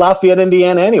West Lafayette,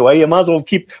 Indiana anyway. You might as well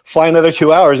keep flying another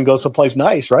 2 hours and go someplace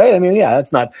nice, right? I mean,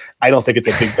 that's not. I don't think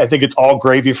I think it's all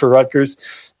gravy for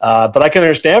Rutgers. But I can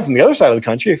understand from the other side of the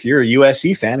country, if you're a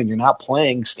USC fan and you're not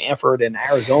playing Stanford and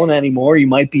Arizona anymore, you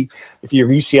might be. If you're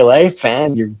a UCLA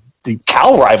fan, the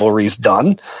Cal rivalry's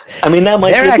done. I mean,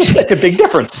 that's a big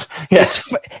difference.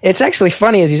 Yes, it's actually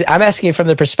funny I'm asking you from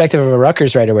the perspective of a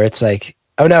Rutgers writer, where it's like,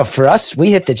 oh no, for us,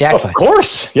 we hit the jackpot. Of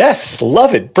course. Yes.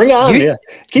 Love it. Bring on.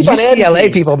 Keep on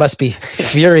UCLA people must be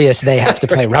furious they have to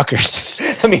play Rutgers.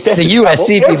 I mean, the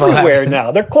USC people everywhere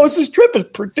now. Their closest trip is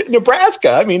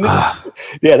Nebraska. I mean,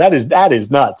 that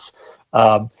is nuts.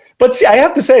 But see, I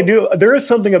have to say, there is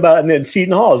something about, and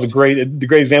Seton Hall is the great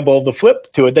example of the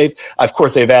flip to it.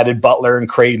 They've added Butler and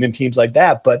Creighton and teams like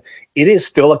that, but it is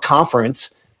still a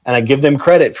conference, and I give them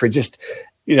credit for just,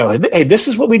 hey, this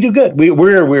is what we do good.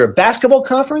 We're a basketball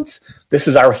conference. This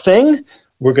is our thing.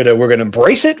 We're gonna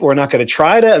embrace it. We're not gonna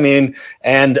try to. I mean,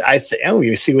 and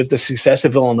you see with the success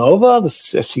of Villanova, the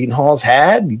Seton Hall's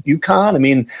had UConn. I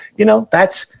mean,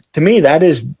 that's to me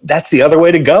that's the other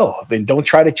way to go. I mean, don't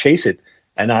try to chase it.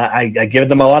 And I give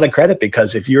them a lot of credit,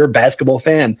 because if you're a basketball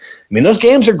fan, I mean, those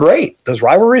games are great. Those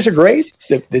rivalries are great.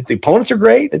 The opponents are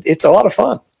great. It's a lot of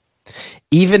fun.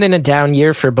 Even in a down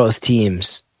year for both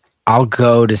teams, I'll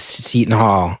go to Seton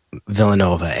Hall,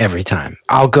 Villanova every time.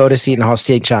 I'll go to Seton Hall,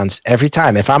 St. John's every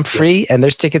time. If I'm free and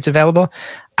there's tickets available,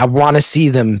 I want to see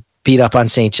them beat up on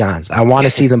St. John's. I want to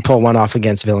see them pull one off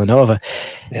against Villanova.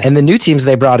 Yeah. And the new teams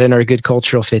they brought in are a good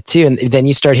cultural fit too. And then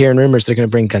you start hearing rumors they're going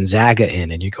to bring Gonzaga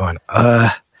in, and you're going,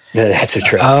 yeah, that's a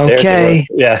trip. Okay.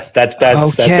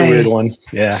 That's a weird one.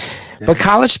 Yeah. But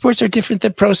college sports are different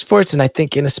than pro sports, and I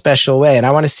think in a special way. And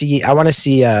I want to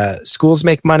see schools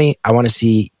make money. I want to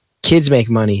see kids make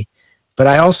money, but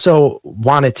I also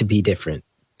want it to be different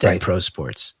than pro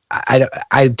sports.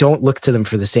 I don't look to them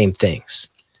for the same things.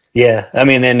 Yeah, I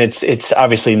mean, and it's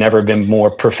obviously never been more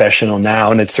professional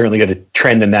now, and it's certainly going to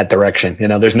trend in that direction.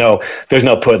 There's no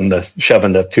shoving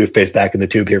the toothpaste back in the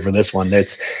tube here for this one.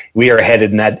 We are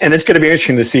headed in that, and it's going to be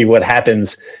interesting to see what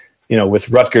happens. With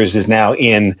Rutgers is now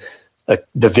in a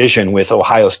division with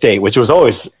Ohio State, which was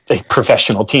always a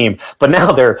professional team, but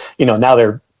now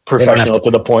they're professional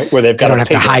to the point where they don't have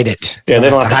to hide it. Yeah, they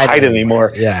don't have to hide it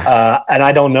anymore. Yeah. And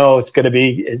I don't know, it's going to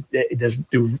be, does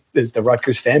the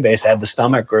Rutgers fan base have the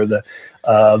stomach or the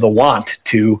want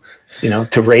to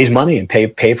raise money and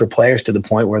pay for players to the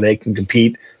point where they can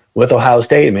compete with Ohio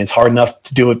State? I mean, it's hard enough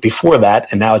to do it before that,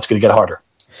 and now it's going to get harder.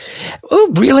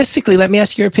 Well, realistically, let me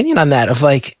ask your opinion on that. Of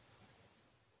like,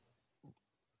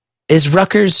 is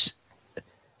Rutgers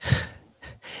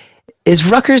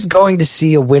going to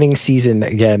see a winning season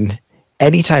again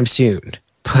anytime soon?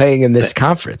 playing in this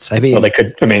conference. I mean, well, they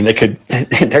could. They're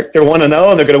 1-0 and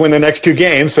they're going to win their next 2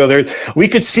 games. So we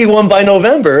could see one by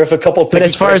November if a couple. But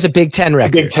as far as a Big Ten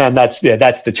record, Big Ten, that's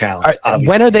the challenge.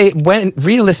 When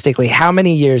realistically, how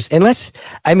many years?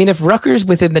 If Rutgers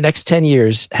within the next 10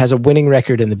 years has a winning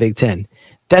record in the Big Ten,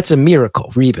 that's a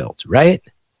miracle rebuild, right?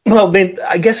 Well,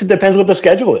 I guess it depends what the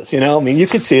schedule is. You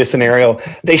could see a scenario.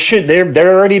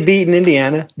 They're already beating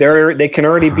Indiana. They can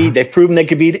already beat. They've proven they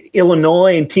could beat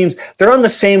Illinois and teams. They're on the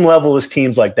same level as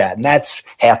teams like that, and that's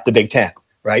half the Big Ten,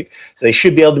 right? They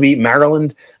should be able to beat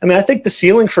Maryland. I think the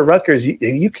ceiling for Rutgers,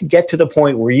 you could get to the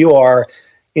point where you are,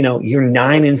 you're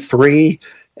 9-3.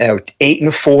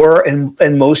 8-4,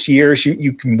 and most years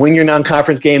you can win your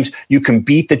non-conference games. You can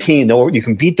beat the team, you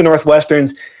can beat the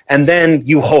Northwesterns, and then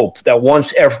you hope that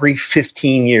once every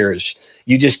 15 years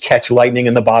you just catch lightning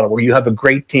in the bottle, where you have a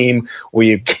great team,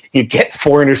 where you get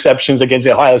 4 interceptions against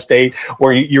Ohio State,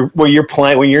 where you're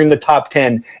playing, when you're in the top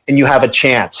 10, and you have a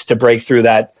chance to break through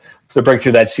that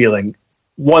ceiling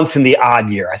once in the odd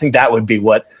year. I think that's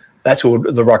what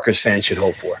the Rutgers fans should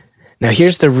hope for. Now,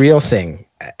 here's the real thing.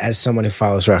 As someone who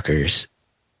follows Rutgers,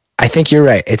 I think you're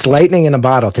right. It's lightning in a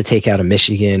bottle to take out a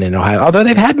Michigan and Ohio. Although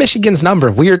they've had Michigan's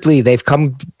number, weirdly, they've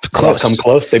come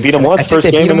close. They beat them once.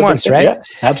 First game, beat them once, right? Yeah,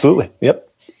 absolutely. Yep.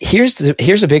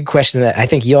 Here's a big question that I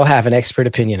think you'll have an expert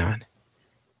opinion on.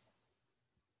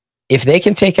 If they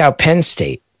can take out Penn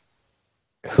State,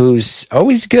 who's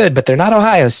always good, but they're not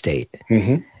Ohio State,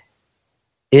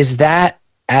 is that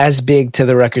as big to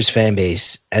the Rutgers fan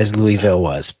base as Louisville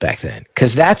was back then?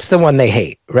 Because that's the one they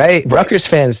hate, right? Rutgers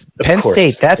fans, Penn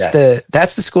State, that's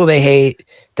the school they hate.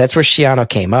 That's where Schiano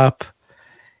came up.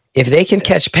 If they can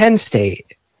catch Penn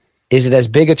State, is it as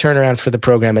big a turnaround for the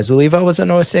program as Louisville was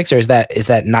in 06, or is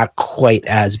that not quite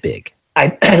as big?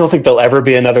 I don't think there'll ever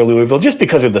be another Louisville, just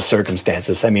because of the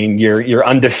circumstances. You're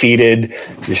undefeated,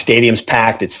 your stadium's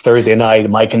packed, it's Thursday night,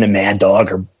 Mike and the Mad Dog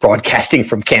are broadcasting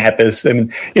from campus, and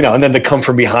then to come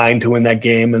from behind to win that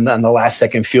game, and on the last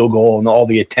second field goal, and all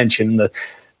the attention, the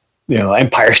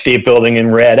Empire State Building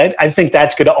in red. I think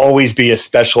that's going to always be a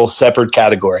special, separate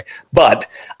category. But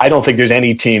I don't think there's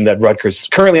any team that Rutgers,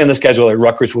 currently on the schedule, that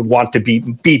Rutgers would want to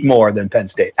beat more than Penn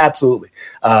State. Absolutely.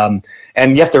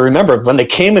 And you have to remember, when they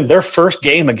came in, their first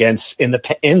game in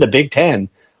the Big Ten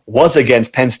was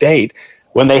against Penn State,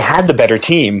 when they had the better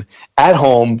team at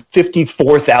home,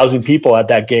 54,000 people at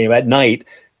that game at night,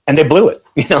 and they blew it.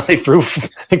 They threw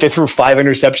 5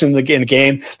 interceptions in the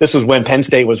game. This was when Penn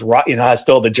State was,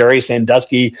 still the Jerry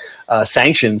Sandusky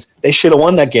sanctions. They should have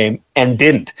won that game and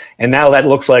didn't. And now that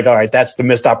looks like, all right, that's the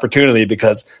missed opportunity,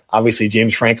 because obviously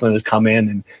James Franklin has come in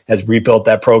and has rebuilt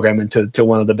that program into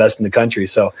one of the best in the country.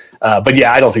 So, but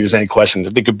yeah, I don't think there's any question.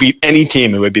 If they could beat any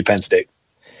team, it would be Penn State.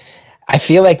 I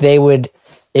feel like they would.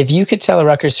 If you could tell a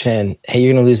Rutgers fan, hey,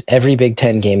 you're going to lose every Big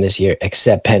Ten game this year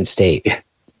except Penn State. Yeah.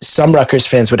 Some Rutgers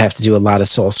fans would have to do a lot of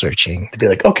soul searching. To be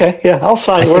like, okay, yeah, I'll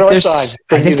sign. Where do I sign?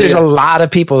 I think there's a lot of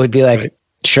people who'd be like, right.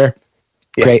 Sure,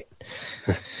 yeah. Great.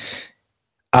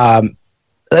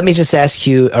 Let me just ask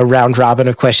you a round robin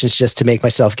of questions just to make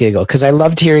myself giggle, because I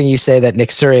loved hearing you say that Nick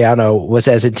Suriano was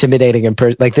as intimidating in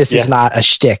person. Like, this is not a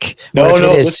shtick. No,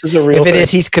 this is a real thing. If it is,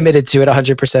 he's committed to it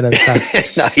 100% of the time.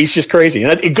 No, he's just crazy.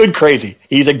 Good crazy.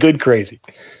 He's a good crazy.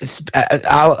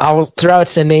 I'll throw out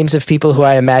some names of people who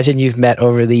I imagine you've met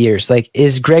over the years. Like,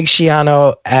 is Greg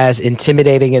Schiano as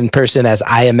intimidating in person as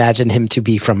I imagine him to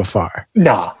be from afar?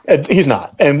 No, he's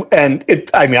not. And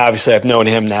obviously I've known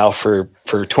him now for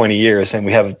 20 years, and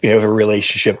we have a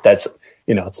relationship that's,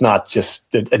 it's not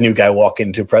just a new guy walking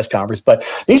into a press conference, but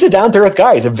he's a down to earth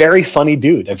guy. He's a very funny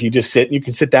dude. If you just you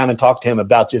can sit down and talk to him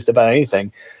about just about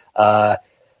anything.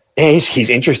 He's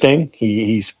interesting.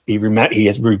 He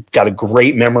has got a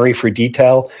great memory for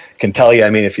detail. Can tell you,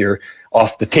 if you're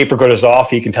off, the tape recorder's off,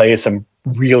 he can tell you some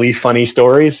really funny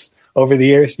stories over the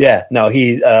years. Yeah, no,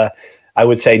 I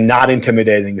would say not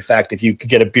intimidating. In fact, if you could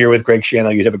get a beer with Greg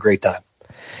Schiano, you'd have a great time.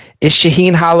 Is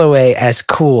Shaheen Holloway as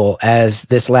cool as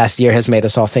this last year has made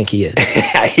us all think he is?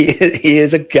 He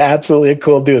is absolutely a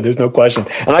cool dude. There's no question.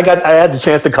 And I had the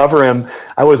chance to cover him.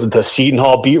 I was the Seton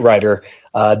Hall beat writer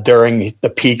during the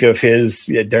peak of his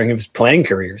playing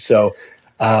career. So,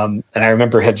 and I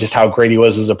remember just how great he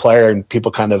was as a player, and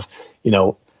people kind of, I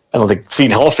don't think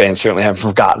Seton Hall fans certainly haven't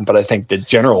forgotten, but I think the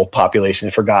general population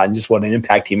has forgotten just what an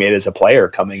impact he made as a player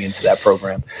coming into that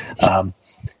program.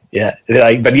 Yeah,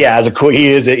 but yeah, he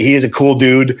is a cool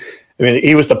dude.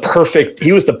 He was the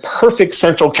perfect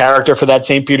central character for that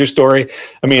St. Peter story.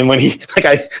 When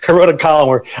I wrote a column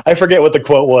where I forget what the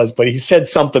quote was, but he said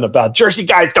something about Jersey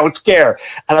guys don't scare,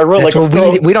 and I wrote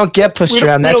we don't get pushed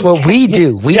around. That's what we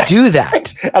do. We do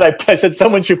that. And I said,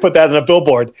 someone should put that on a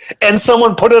billboard. And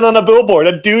someone put it on a billboard.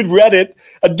 A dude read it.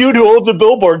 A dude who owns a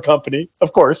billboard company,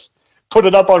 of course, put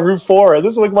it up on Route 4. And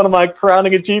this is like one of my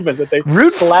crowning achievements that they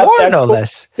Route 4, no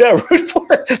less. Yeah, Route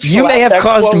 4. You may have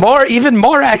caused even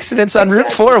more accidents on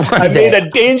Route 4 one day. I made a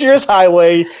dangerous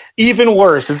highway even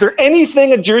worse. Is there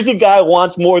anything a Jersey guy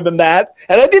wants more than that?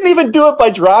 And I didn't even do it by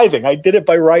driving. I did it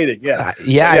by writing. Yeah.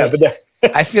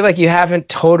 I feel like you haven't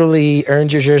totally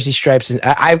earned your Jersey stripes. And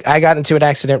I got into an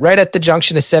accident right at the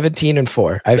junction of 17 and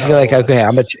 4. I feel like, okay,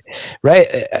 right?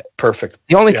 Perfect.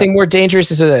 The only thing more dangerous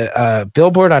is a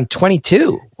billboard on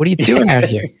 22. What are you doing out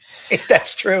here?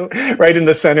 That's true. Right in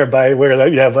the center by where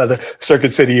you have the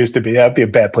Circuit City used to be. That'd be a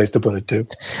bad place to put it too.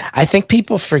 I think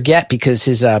people forget because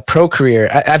his pro career,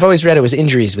 I've always read it was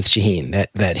injuries with Shaheen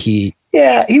that he.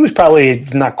 Yeah, he was probably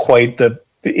not quite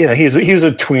he was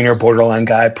a tweener, borderline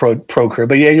guy, pro career.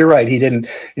 But yeah, you're right. He didn't,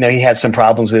 he had some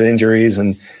problems with injuries,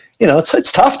 and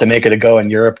it's tough to make it a go in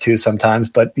Europe too sometimes.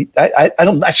 But I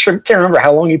can't remember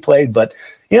how long he played, but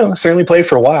certainly played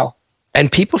for a while. And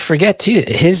people forget too,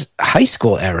 his high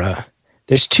school era.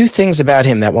 There's two things about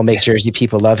him that will make Jersey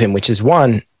people love him, which is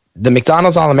one, the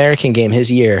McDonald's All-American game his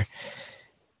year.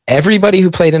 Everybody who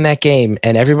played in that game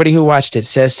and everybody who watched it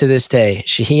says to this day,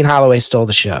 Shaheen Holloway stole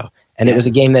the show. And it was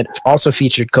a game that also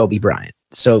featured Kobe Bryant.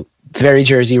 So very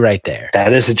Jersey right there.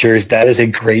 That is a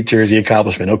great Jersey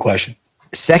accomplishment, no question.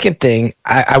 Second thing,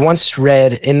 I once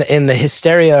read in the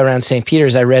hysteria around St.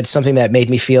 Peter's, I read something that made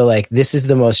me feel like this is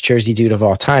the most Jersey dude of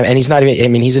all time. And he's not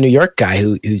even, he's a New York guy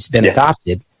who's been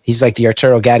adopted. He's like the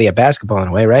Arturo Gatti of basketball in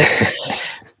a way, right?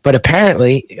 But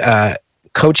apparently,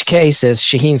 Coach K says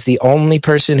Shaheen's the only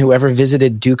person who ever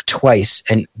visited Duke twice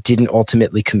and didn't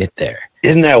ultimately commit there.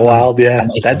 Isn't that wild? Yeah.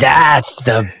 That's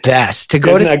the best. To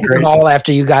go to Seton Hall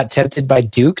after you got tempted by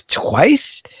Duke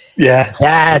twice? Yeah.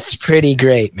 That's pretty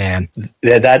great, man.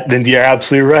 Yeah, then you're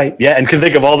absolutely right. Yeah, and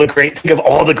think of all the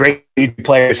great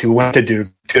players who went to Duke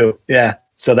too. Yeah.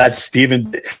 So that's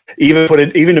even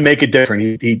to make it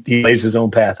different, he lays his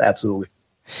own path, absolutely.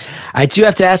 I do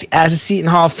have to ask, as a Seton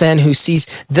Hall fan who sees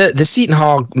the Seton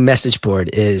Hall message board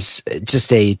is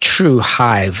just a true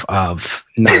hive of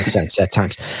nonsense at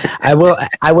times. I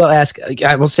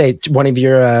will say one of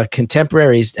your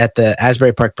contemporaries at the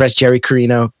Asbury Park Press, Jerry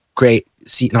Carino, great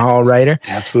Seton Hall writer.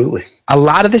 Absolutely. A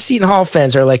lot of the Seton Hall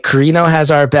fans are like, Carino has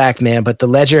our back, man, but the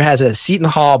Ledger has a Seton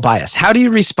Hall bias. How do you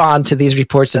respond to these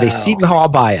reports of a Seton Hall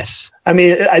bias? I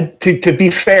mean, to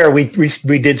be fair, we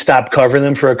did stop covering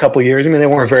them for a couple of years. I mean, they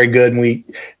weren't very good, and we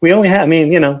only have. I mean,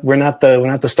 we're not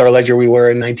the Star Ledger we were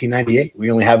in 1998.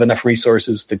 We only have enough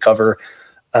resources to cover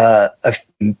a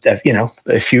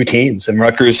few teams. And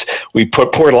Rutgers, we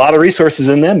poured a lot of resources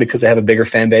in them because they have a bigger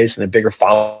fan base and a bigger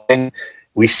following.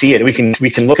 We see it. We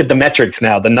can look at the metrics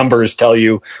now. The numbers tell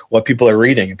you what people are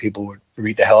reading, and people would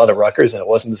read the hell out of Rutgers, and it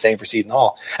wasn't the same for Seton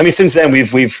Hall. I mean, since then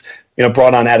we've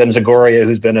brought on Adam Zagoria,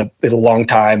 who's been a long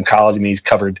time college. I mean, he's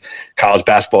covered college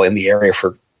basketball in the area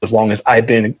for as long as I've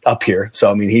been up here.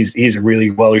 So I mean, he's a really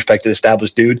well respected,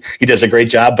 established dude. He does a great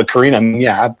job. But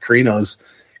Carino's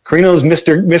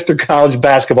Mr. College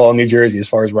basketball in New Jersey as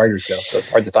far as writers go. So it's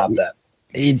hard to top that.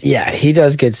 Yeah, he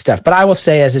does good stuff. But I will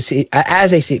say, as a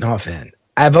Seton Hall fan,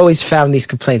 I've always found these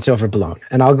complaints overblown,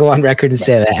 and I'll go on record and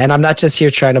say that. And I'm not just here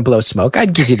trying to blow smoke.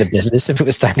 I'd give you the business if it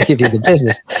was time to give you the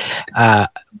business.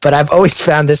 But I've always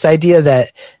found this idea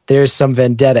that there's some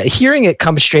vendetta. Hearing it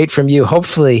come straight from you,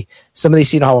 hopefully some of these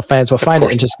Seton Hall fans will find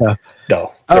it and just go,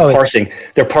 no.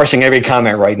 They're parsing every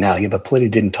comment right now. Yeah, but Politi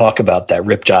didn't talk about that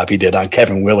rip job he did on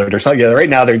Kevin Willard or something. Yeah, right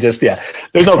now they're just,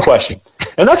 there's no question.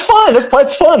 And that's fine.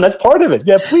 That's fun. That's part of it.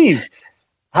 Yeah, please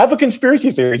have a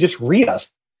conspiracy theory. Just read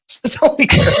us. That's all we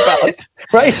care about,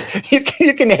 right? You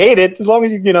can hate it as long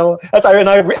as that's I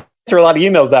answer a lot of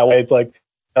emails that way. It's like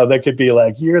that could be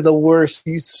like, you're the worst,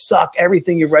 you suck,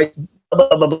 everything you write, blah,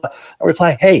 blah, blah, blah. I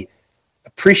reply, hey,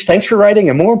 thanks for writing,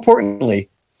 and more importantly,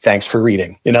 thanks for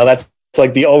reading. That's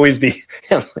like always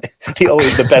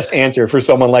the best answer for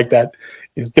someone like that.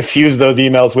 Diffuse those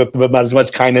emails with as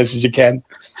much kindness as you can.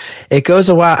 It goes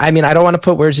a while. I mean, I don't want to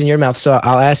put words in your mouth, so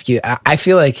I'll ask you. I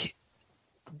feel like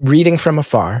reading from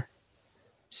afar,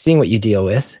 seeing what you deal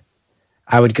with,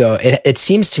 I would go, it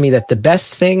seems to me that the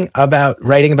best thing about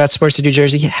writing about sports in New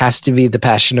Jersey has to be the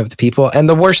passion of the people. And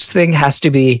the worst thing has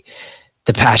to be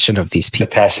the passion of these people.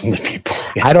 The passion of the people.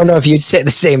 Yeah. I don't know if you'd say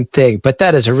the same thing, but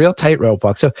that is a real tightrope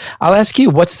walk. So I'll ask you,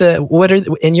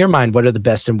 in your mind, what are the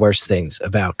best and worst things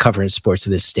about covering sports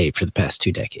in this state for the past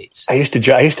 2 decades? I used to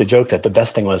joke that the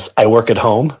best thing was I work at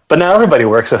home, but now everybody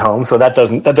works at home. So that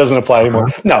doesn't apply anymore.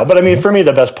 No, but I mean, for me,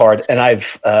 the best part, and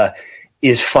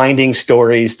is finding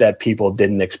stories that people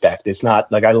didn't expect. It's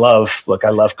not like I love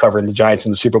covering the Giants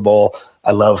in the Super Bowl.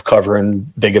 I love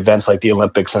covering big events like the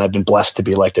Olympics, and I've been blessed to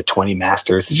be like the 20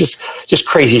 Masters. It's just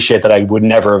crazy shit that I would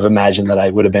never have imagined that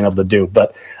I would have been able to do.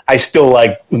 But I still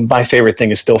my favorite thing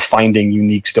is still finding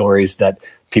unique stories that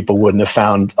people wouldn't have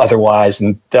found otherwise.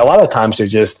 And a lot of times they're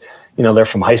just, they're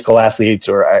from high school athletes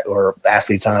or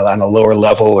athletes on a lower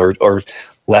level or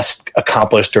less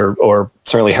accomplished or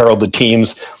certainly heralded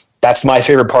teams. That's my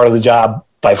favorite part of the job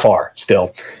by far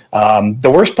still.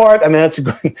 The worst part,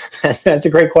 that's a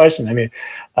great question.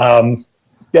 I'm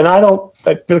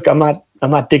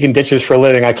not digging ditches for a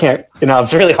living. I can't,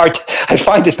 it's really hard. I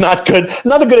find it's not a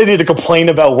good idea to complain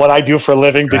about what I do for a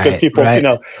living because people,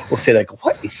 will say like,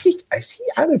 what is he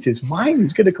out of his mind?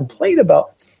 He's going to complain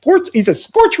about sports. He's a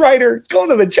sports writer. He's going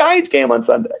to the Giants game on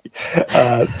Sunday.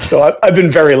 So I've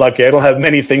been very lucky. I don't have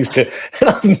many things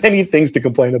to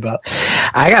complain about.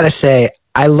 I got to say,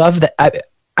 I love that.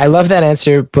 I love that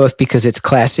answer both because it's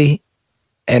classy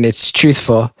and it's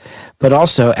truthful, but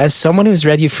also as someone who's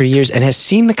read you for years and has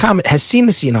seen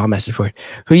the Seton Hall message board,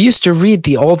 who used to read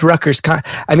the old Rutgers.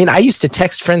 I used to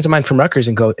text friends of mine from Rutgers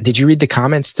and go, "Did you read the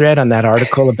comments thread on that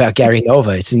article about Gary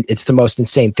Nova? It's the most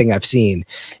insane thing I've seen."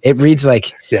 It reads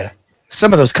like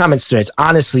some of those comments threads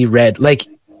honestly read like.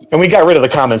 And we got rid of the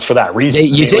comments for that reason.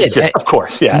 You did. Of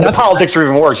course. Yeah. The politics are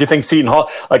even worse. You think Seton Hall,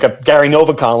 like a Gary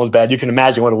Nova column was bad. You can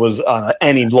imagine what it was on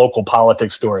any local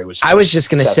politics story. I was just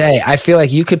going to say, I feel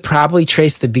like you could probably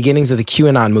trace the beginnings of the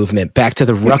QAnon movement back to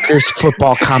the Rutgers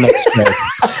football comments thread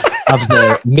of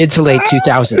the mid to late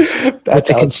 2000s with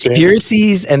the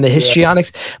conspiracies and the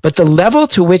histrionics. But the level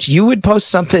to which you would post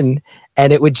something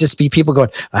and it would just be people going,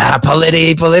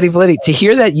 Politi. To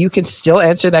hear that you can still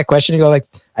answer that question and go like,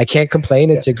 I can't complain.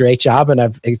 It's a great job, and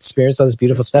I've experienced all this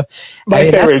beautiful stuff.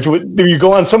 My favorite is you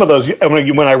go on some of those.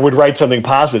 When I would write something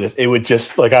positive, it would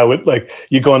just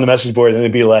you go on the message board and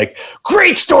it'd be like,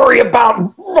 great story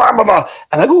about blah blah blah,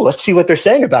 and let's see what they're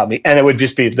saying about me, and it would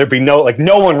just be there'd be no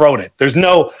one wrote it. There's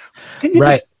no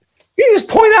you just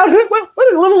point out, well,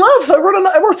 a little love.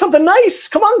 I wrote something nice.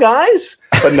 Come on, guys.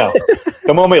 But no,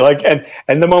 the moment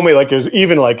the moment there's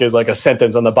even is a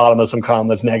sentence on the bottom of some column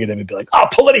that's negative, it'd be like, oh,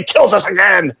 Politi kills us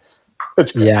again.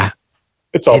 It's great. Yeah.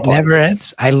 It's all. It never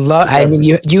ends.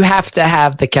 You have to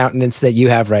have the countenance that you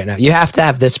have right now. You have to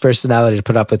have this personality to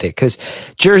put up with it, because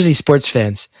Jersey sports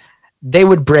fans, they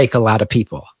would break a lot of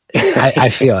people. I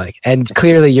feel like, and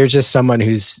clearly you're just someone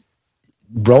who's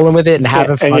rolling with it and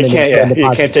having fun. And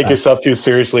you can't take yourself too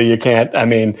seriously. You can't.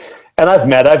 And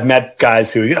I've met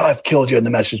guys who, I've killed you on the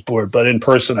message board, but in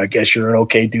person, I guess you're an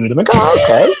okay dude. I'm like, oh,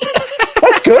 okay,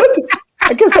 that's good.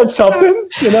 I guess that's something.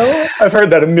 I've heard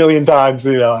that a million times.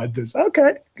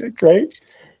 Okay, great.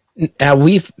 Now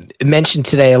we've mentioned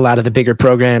today a lot of the bigger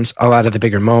programs, a lot of the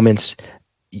bigger moments.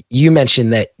 You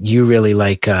mentioned that you really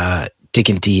like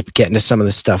digging deep, getting to some of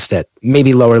the stuff that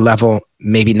maybe lower level,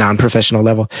 maybe non-professional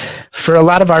level. For a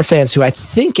lot of our fans who I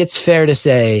think it's fair to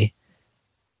say,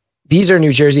 these are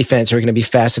New Jersey fans who are going to be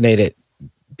fascinated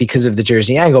because of the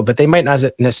Jersey angle, but they might not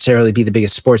necessarily be the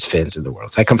biggest sports fans in the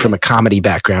world. I come from a comedy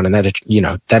background, and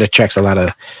that attracts a lot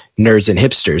of nerds and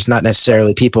hipsters, not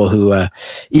necessarily people who,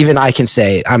 even I can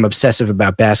say I'm obsessive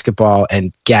about basketball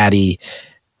and Gaddy,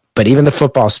 but even the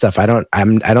football stuff, I don't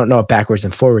know it backwards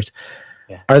and forwards.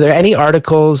 Yeah. Are there any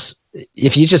articles,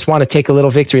 if you just want to take a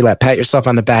little victory lap, pat yourself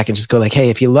on the back and just go like, hey,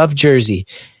 if you love Jersey,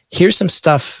 here's some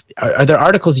stuff. Are there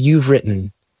articles you've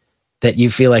written that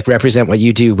you feel like represent what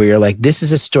you do, where you're like, this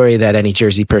is a story that any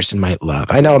Jersey person might love?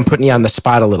 I know I'm putting you on the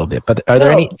spot a little bit, but are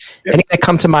there any that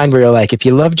come to mind where you're like, if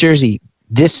you love Jersey,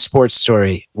 this sports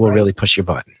story will really push your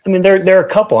button? There are a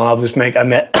couple. I'll just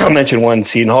I'll mention one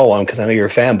Seton Hall one because I know you're a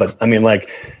fan, but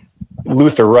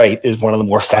Luther Wright is one of the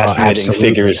more fascinating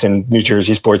figures in New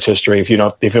Jersey sports history. If you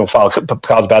don't follow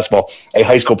college basketball, a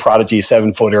high school prodigy,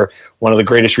 7-footer, one of the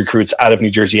greatest recruits out of New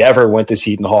Jersey ever, went to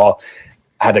Seton Hall,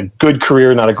 had a good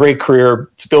career, not a great career,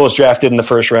 still was drafted in the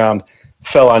first round,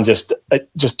 fell on just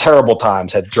terrible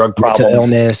times, had drug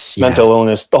problems, mental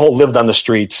illness, lived on the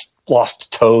streets,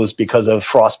 lost toes because of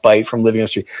frostbite from living on the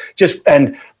street.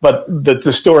 But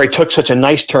the story took such a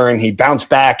nice turn. He bounced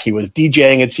back. He was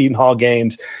DJing at Seton Hall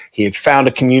games. He had found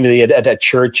a community at a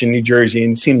church in New Jersey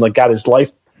and seemed like got his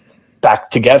life back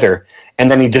together.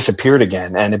 And then he disappeared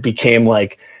again. And it became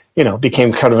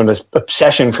became kind of an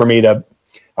obsession for me to,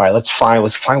 all right, let's find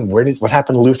what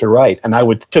happened to Luther Wright. And I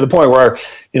would, to the point where,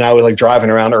 I was driving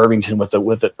around Irvington with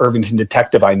the Irvington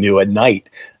detective I knew at night,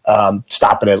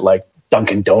 stopping at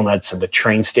Dunkin' Donuts and the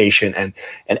train station and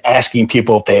asking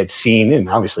people if they had seen, and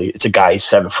obviously it's a guy, he's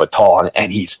 7 foot tall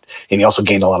and he also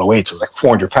gained a lot of weight. So it was like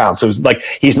 400 pounds. So it was like,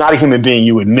 he's not a human being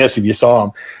you would miss if you saw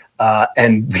him.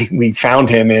 And we found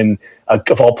him in,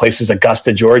 of all places,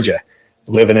 Augusta, Georgia,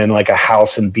 living in like a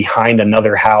house and behind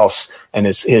another house. And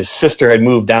his sister had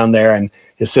moved down there, and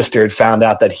his sister had found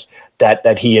out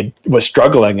that he was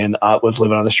struggling and was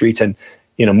living on the streets, and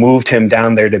moved him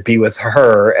down there to be with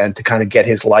her and to kind of get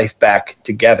his life back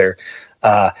together.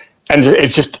 And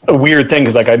it's just a weird thing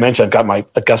because, like I mentioned, I've got my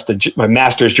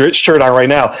Masters shirt on right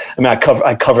now. I mean,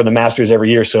 I cover the Masters every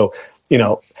year, so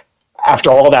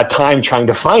after all that time trying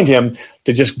to find him,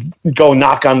 to just go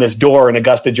knock on this door in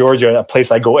Augusta, Georgia, a place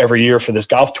I go every year for this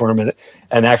golf tournament,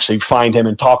 and actually find him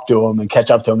and talk to him and catch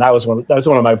up to him. That was one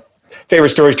of my favorite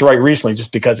stories to write recently,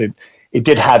 just because it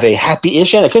did have a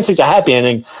happy-ish ending. I can't say it's a happy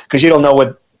ending because you don't know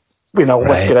where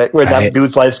that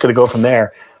dude's life's going to go from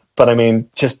there. But I mean,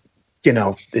 just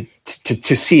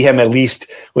to see him at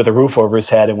least with a roof over his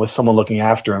head and with someone looking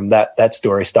after him, that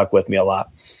story stuck with me a lot.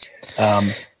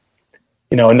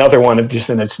 Another one of just,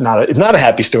 and it's not a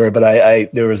happy story,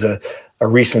 but there was a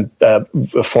recent a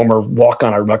former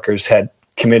walk-on at Rutgers had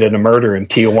committed a murder in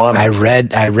Tijuana.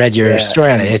 I read your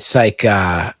story on it. It's like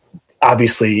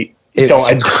obviously it's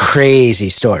a crazy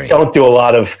story. Don't do a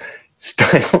lot of.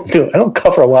 I don't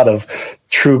cover a lot of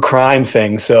true crime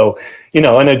things, so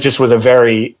and it just was a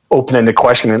very open-ended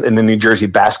question in the New Jersey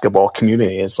basketball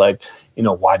community. It's like,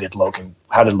 how did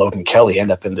Logan Kelly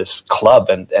end up in this club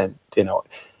and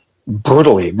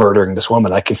brutally murdering this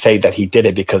woman? I can say that he did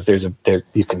it because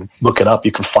you can look it up.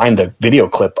 You can find the video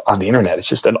clip on the internet. It's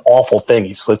just an awful thing.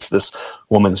 He slits this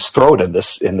woman's throat in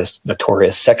this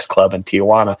notorious sex club in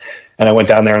Tijuana. And I went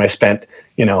down there and I spent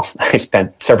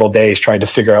several days trying to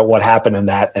figure out what happened in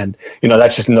that. And,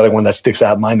 that's just another one that sticks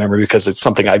out in my memory because it's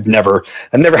something I've never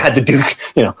had to do.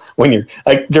 When you're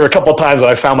like, there are a couple of times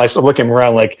when I found myself looking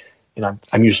around like, I'm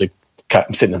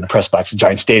sitting in the press box at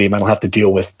Giant Stadium. I don't have to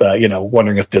deal with,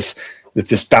 wondering if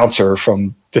this bouncer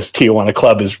from this Tijuana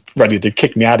club is ready to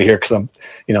kick me out of here because I'm,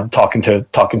 talking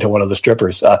to one of the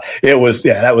strippers.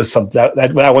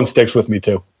 That one sticks with me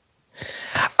too.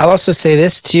 I'll also say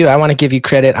this too. I want to give you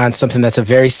credit on something that's a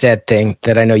very sad thing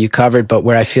that I know you covered, but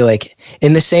where I feel like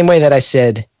in the same way that I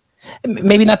said,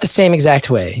 maybe not the same exact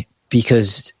way,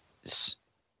 because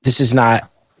this is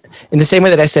not in the same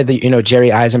way that I said that,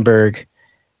 Jerry Eisenberg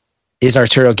is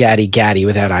Arturo Gatti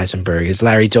without Eisenberg? Is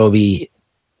Larry Doby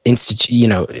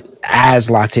as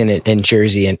locked in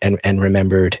Jersey and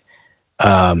remembered?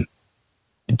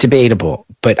 Debatable,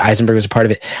 but Eisenberg was a part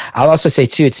of it. I'll also say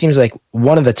too, it seems like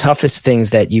one of the toughest things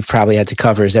that you've probably had to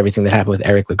cover is everything that happened with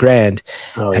Eric LeGrand.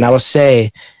 Oh, yeah. And I will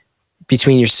say,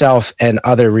 between yourself and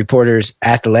other reporters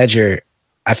at the Ledger,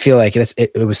 I feel like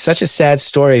it was such a sad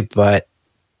story, but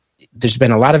there's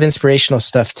been a lot of inspirational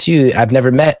stuff too. I've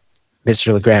never met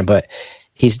Mr. LeGrand, but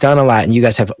he's done a lot, and you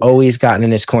guys have always gotten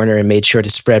in his corner and made sure to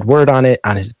spread word on it,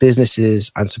 on his businesses,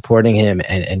 on supporting him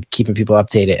and keeping people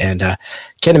updated. And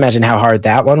can't imagine how hard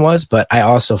that one was, but I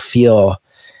also feel,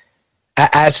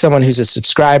 as someone who's a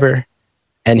subscriber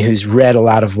and who's read a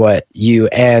lot of what you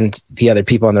and the other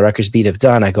people on the Rutgers beat have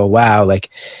done, I go, wow, like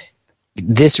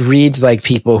this reads like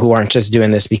people who aren't just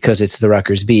doing this because it's the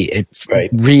Rutgers beat. It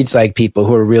reads like people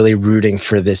who are really rooting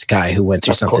for this guy who went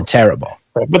through something terrible.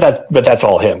 Right. But that's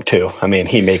all him too. I mean,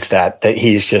 he makes that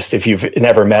he's just, if you've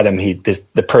never met him,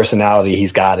 the personality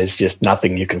he's got is just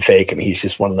nothing you can fake. I mean, he's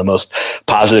just one of the most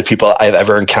positive people I've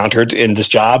ever encountered in this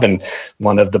job. And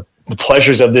one of the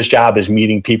pleasures of this job is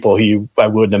meeting people who I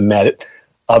wouldn't have met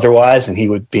otherwise. And he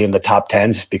would be in the top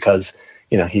 10 just because,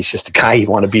 he's just a guy you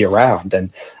want to be around.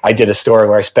 And I did a story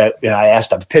where I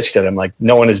pitched at him, like,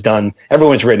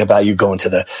 everyone's written about you going to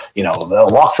the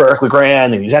walk for Eric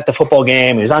LeGrand, and he's at the football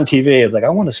game, and he's on TV. It's like, I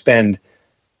want to spend,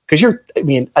 because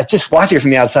I just watch it from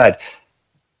the outside.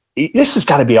 This has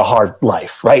got to be a hard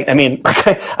life, right? I mean,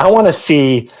 I want to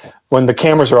see when the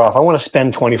cameras are off, I want to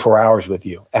spend 24 hours with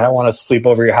you, and I want to sleep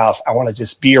over your house. I want to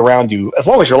just be around you as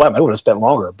long as you're allowed. I would have spent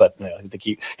longer, but I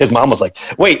think his mom was like,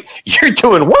 "Wait, you're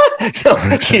doing what?"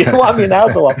 She didn't want me in the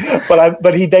house a lot,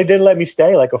 but they did let me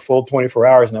stay like a full 24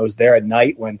 hours, and I was there at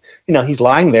night when he's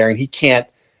lying there and he can't.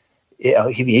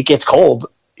 He gets cold.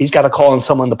 He's got to call on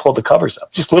someone to pull the covers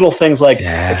up. Just little things like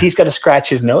if he's got to scratch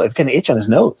his nose, if it's going to itch on his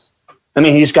nose. I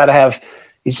mean, he's just got to have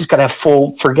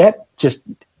full.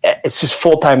 It's just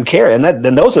full-time care. And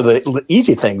then those are the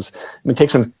easy things. I mean, it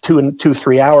takes him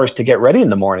 3 hours to get ready in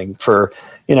the morning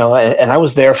and I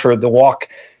was there for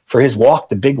his walk,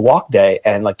 the big walk day.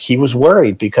 And like, he was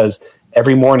worried because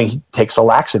every morning he takes a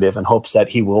laxative and hopes that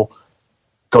he will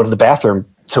go to the bathroom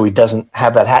so he doesn't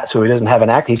have that. So he doesn't have an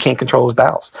accident. He can't control his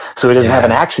bowels. So he doesn't have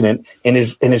an accident in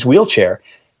his wheelchair.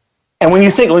 And when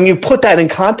you put that in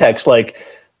context, like,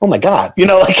 oh my God,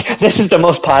 like this is the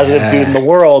most positive dude in the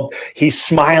world. He's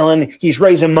smiling. He's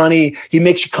raising money. He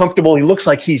makes you comfortable. He looks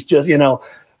like he's just, and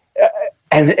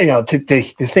to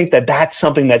think that that's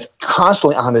something that's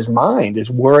constantly on his mind is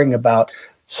worrying about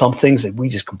some things that we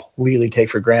just completely take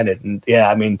for granted. And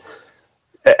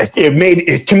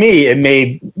it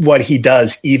made what he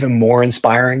does even more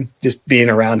inspiring, just being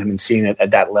around him and seeing it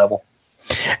at that level.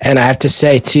 And I have to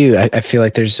say too, I feel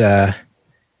like there's other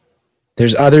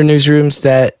newsrooms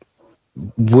that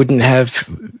wouldn't have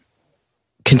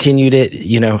continued it,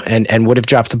 and would have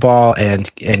dropped the ball, and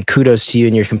kudos to you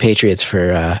and your compatriots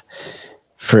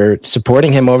for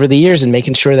supporting him over the years and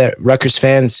making sure that Rutgers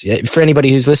fans, for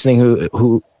anybody who's listening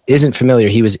who isn't familiar,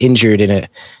 he was injured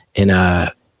in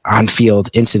a on-field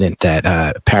incident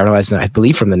that paralyzed him, I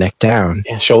believe, from the neck down.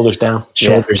 Yeah, shoulders down.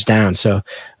 So,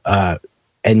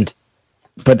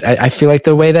 but I feel like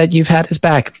the way that you've had his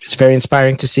back is very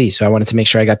inspiring to see. So I wanted to make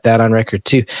sure I got that on record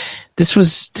too. This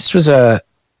was an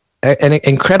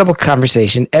incredible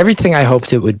conversation. Everything I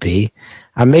hoped it would be.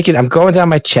 I'm going down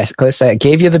my checklist. I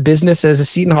gave you the business as a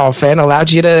Seton Hall fan,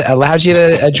 allowed you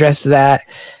to address that.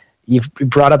 You've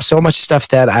brought up so much stuff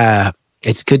that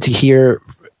it's good to hear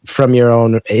from your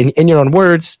own, in your own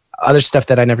words, other stuff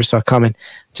that I never saw coming.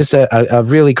 Just a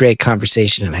really great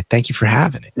conversation, and I thank you for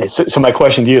having it. So my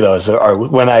question to you though is,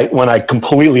 when I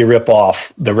completely rip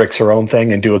off the Rick Cerrone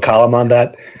thing and do a column on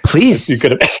that, please, you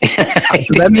could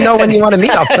let me know when you want to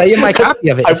meet. I'll play you my copy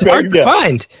of it. It's hard to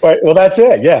find. Right. Well, that's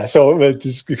it. Yeah. So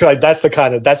because that's the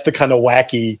kind of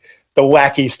wacky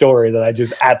story that I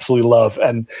just absolutely love,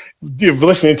 and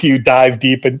listening to you dive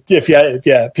deep, and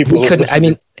people.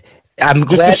 I'm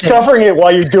just glad discovering it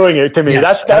while you're doing it. To me,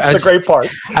 yes, that's the great part.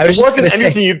 It wasn't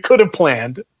anything you could have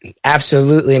planned.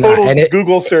 Absolutely Total not. And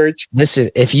Google search.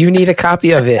 Listen, if you need a copy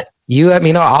of it, you let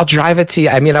me know. I'll drive it to you.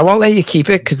 I won't let you keep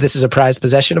it because this is a prized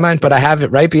possession of mine, but I have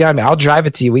it right behind me. I'll drive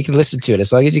it to you. We can listen to it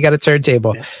as long as you got a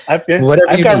turntable. I've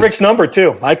got Rick's number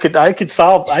too. I could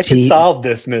solve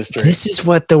this mystery. This is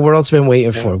what the world's been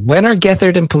waiting for. When are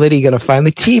Gethard and Politi going to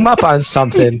finally team up on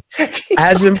something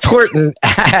as important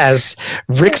as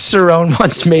Rick Cerrone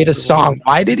once made a song?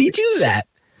 Why did he do that?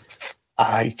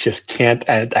 I just can't.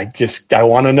 I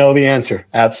want to know the answer.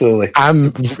 Absolutely.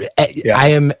 I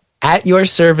am at your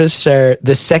service, sir.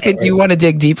 The second you want to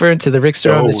dig deeper into the Rick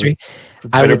Cerrone mystery,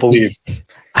 I will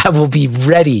be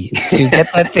ready to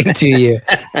get that thing to you,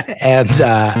 and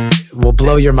we'll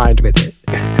blow your mind with it.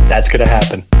 That's going to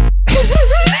happen.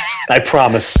 I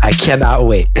promise. I cannot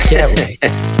wait. Can't wait.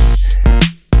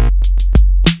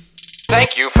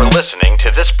 Thank you for listening to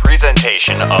this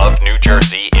presentation of New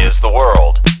Jersey is the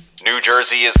World. New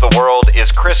Jersey is the World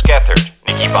is Chris Gethard,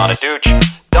 Nikki Bonaduce,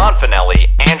 Don Finelli,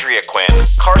 Andrea Quinn,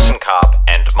 Carson Kopp,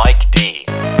 and Mike D.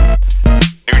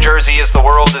 New Jersey is the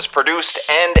World is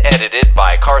produced and edited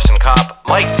by Carson Kopp,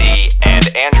 Mike D, and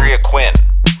Andrea Quinn.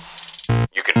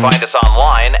 You can find us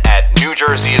online at New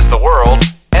Jersey is the World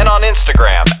and on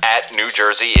Instagram at New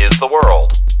Jersey is the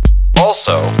World.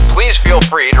 Also, please feel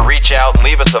free to reach out and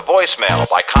leave us a voicemail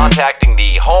by contacting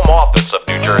the home office of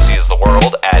New Jersey is the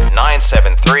World at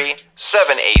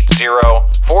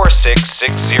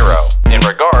 973-780-4660 in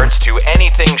regards to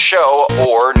anything show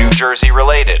or New Jersey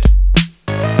related.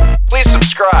 Please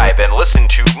subscribe and listen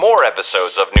to more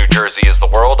episodes of New Jersey is the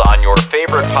World on your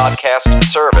favorite podcast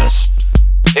service.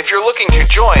 If you're looking to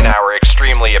join our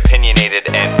extremely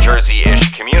opinionated and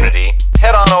Jersey-ish community,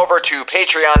 head on over to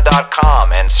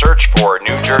patreon.com and search for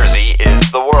New Jersey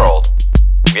is the World.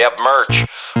 We have merch,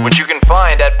 which you can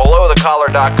find at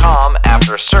belowthecollar.com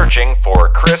after searching for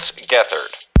Chris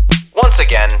Gethard. Once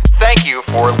again, thank you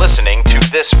for listening to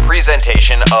this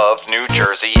presentation of New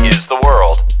Jersey is the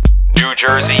World. New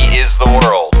Jersey is the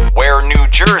World, where New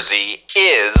Jersey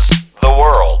is the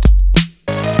world.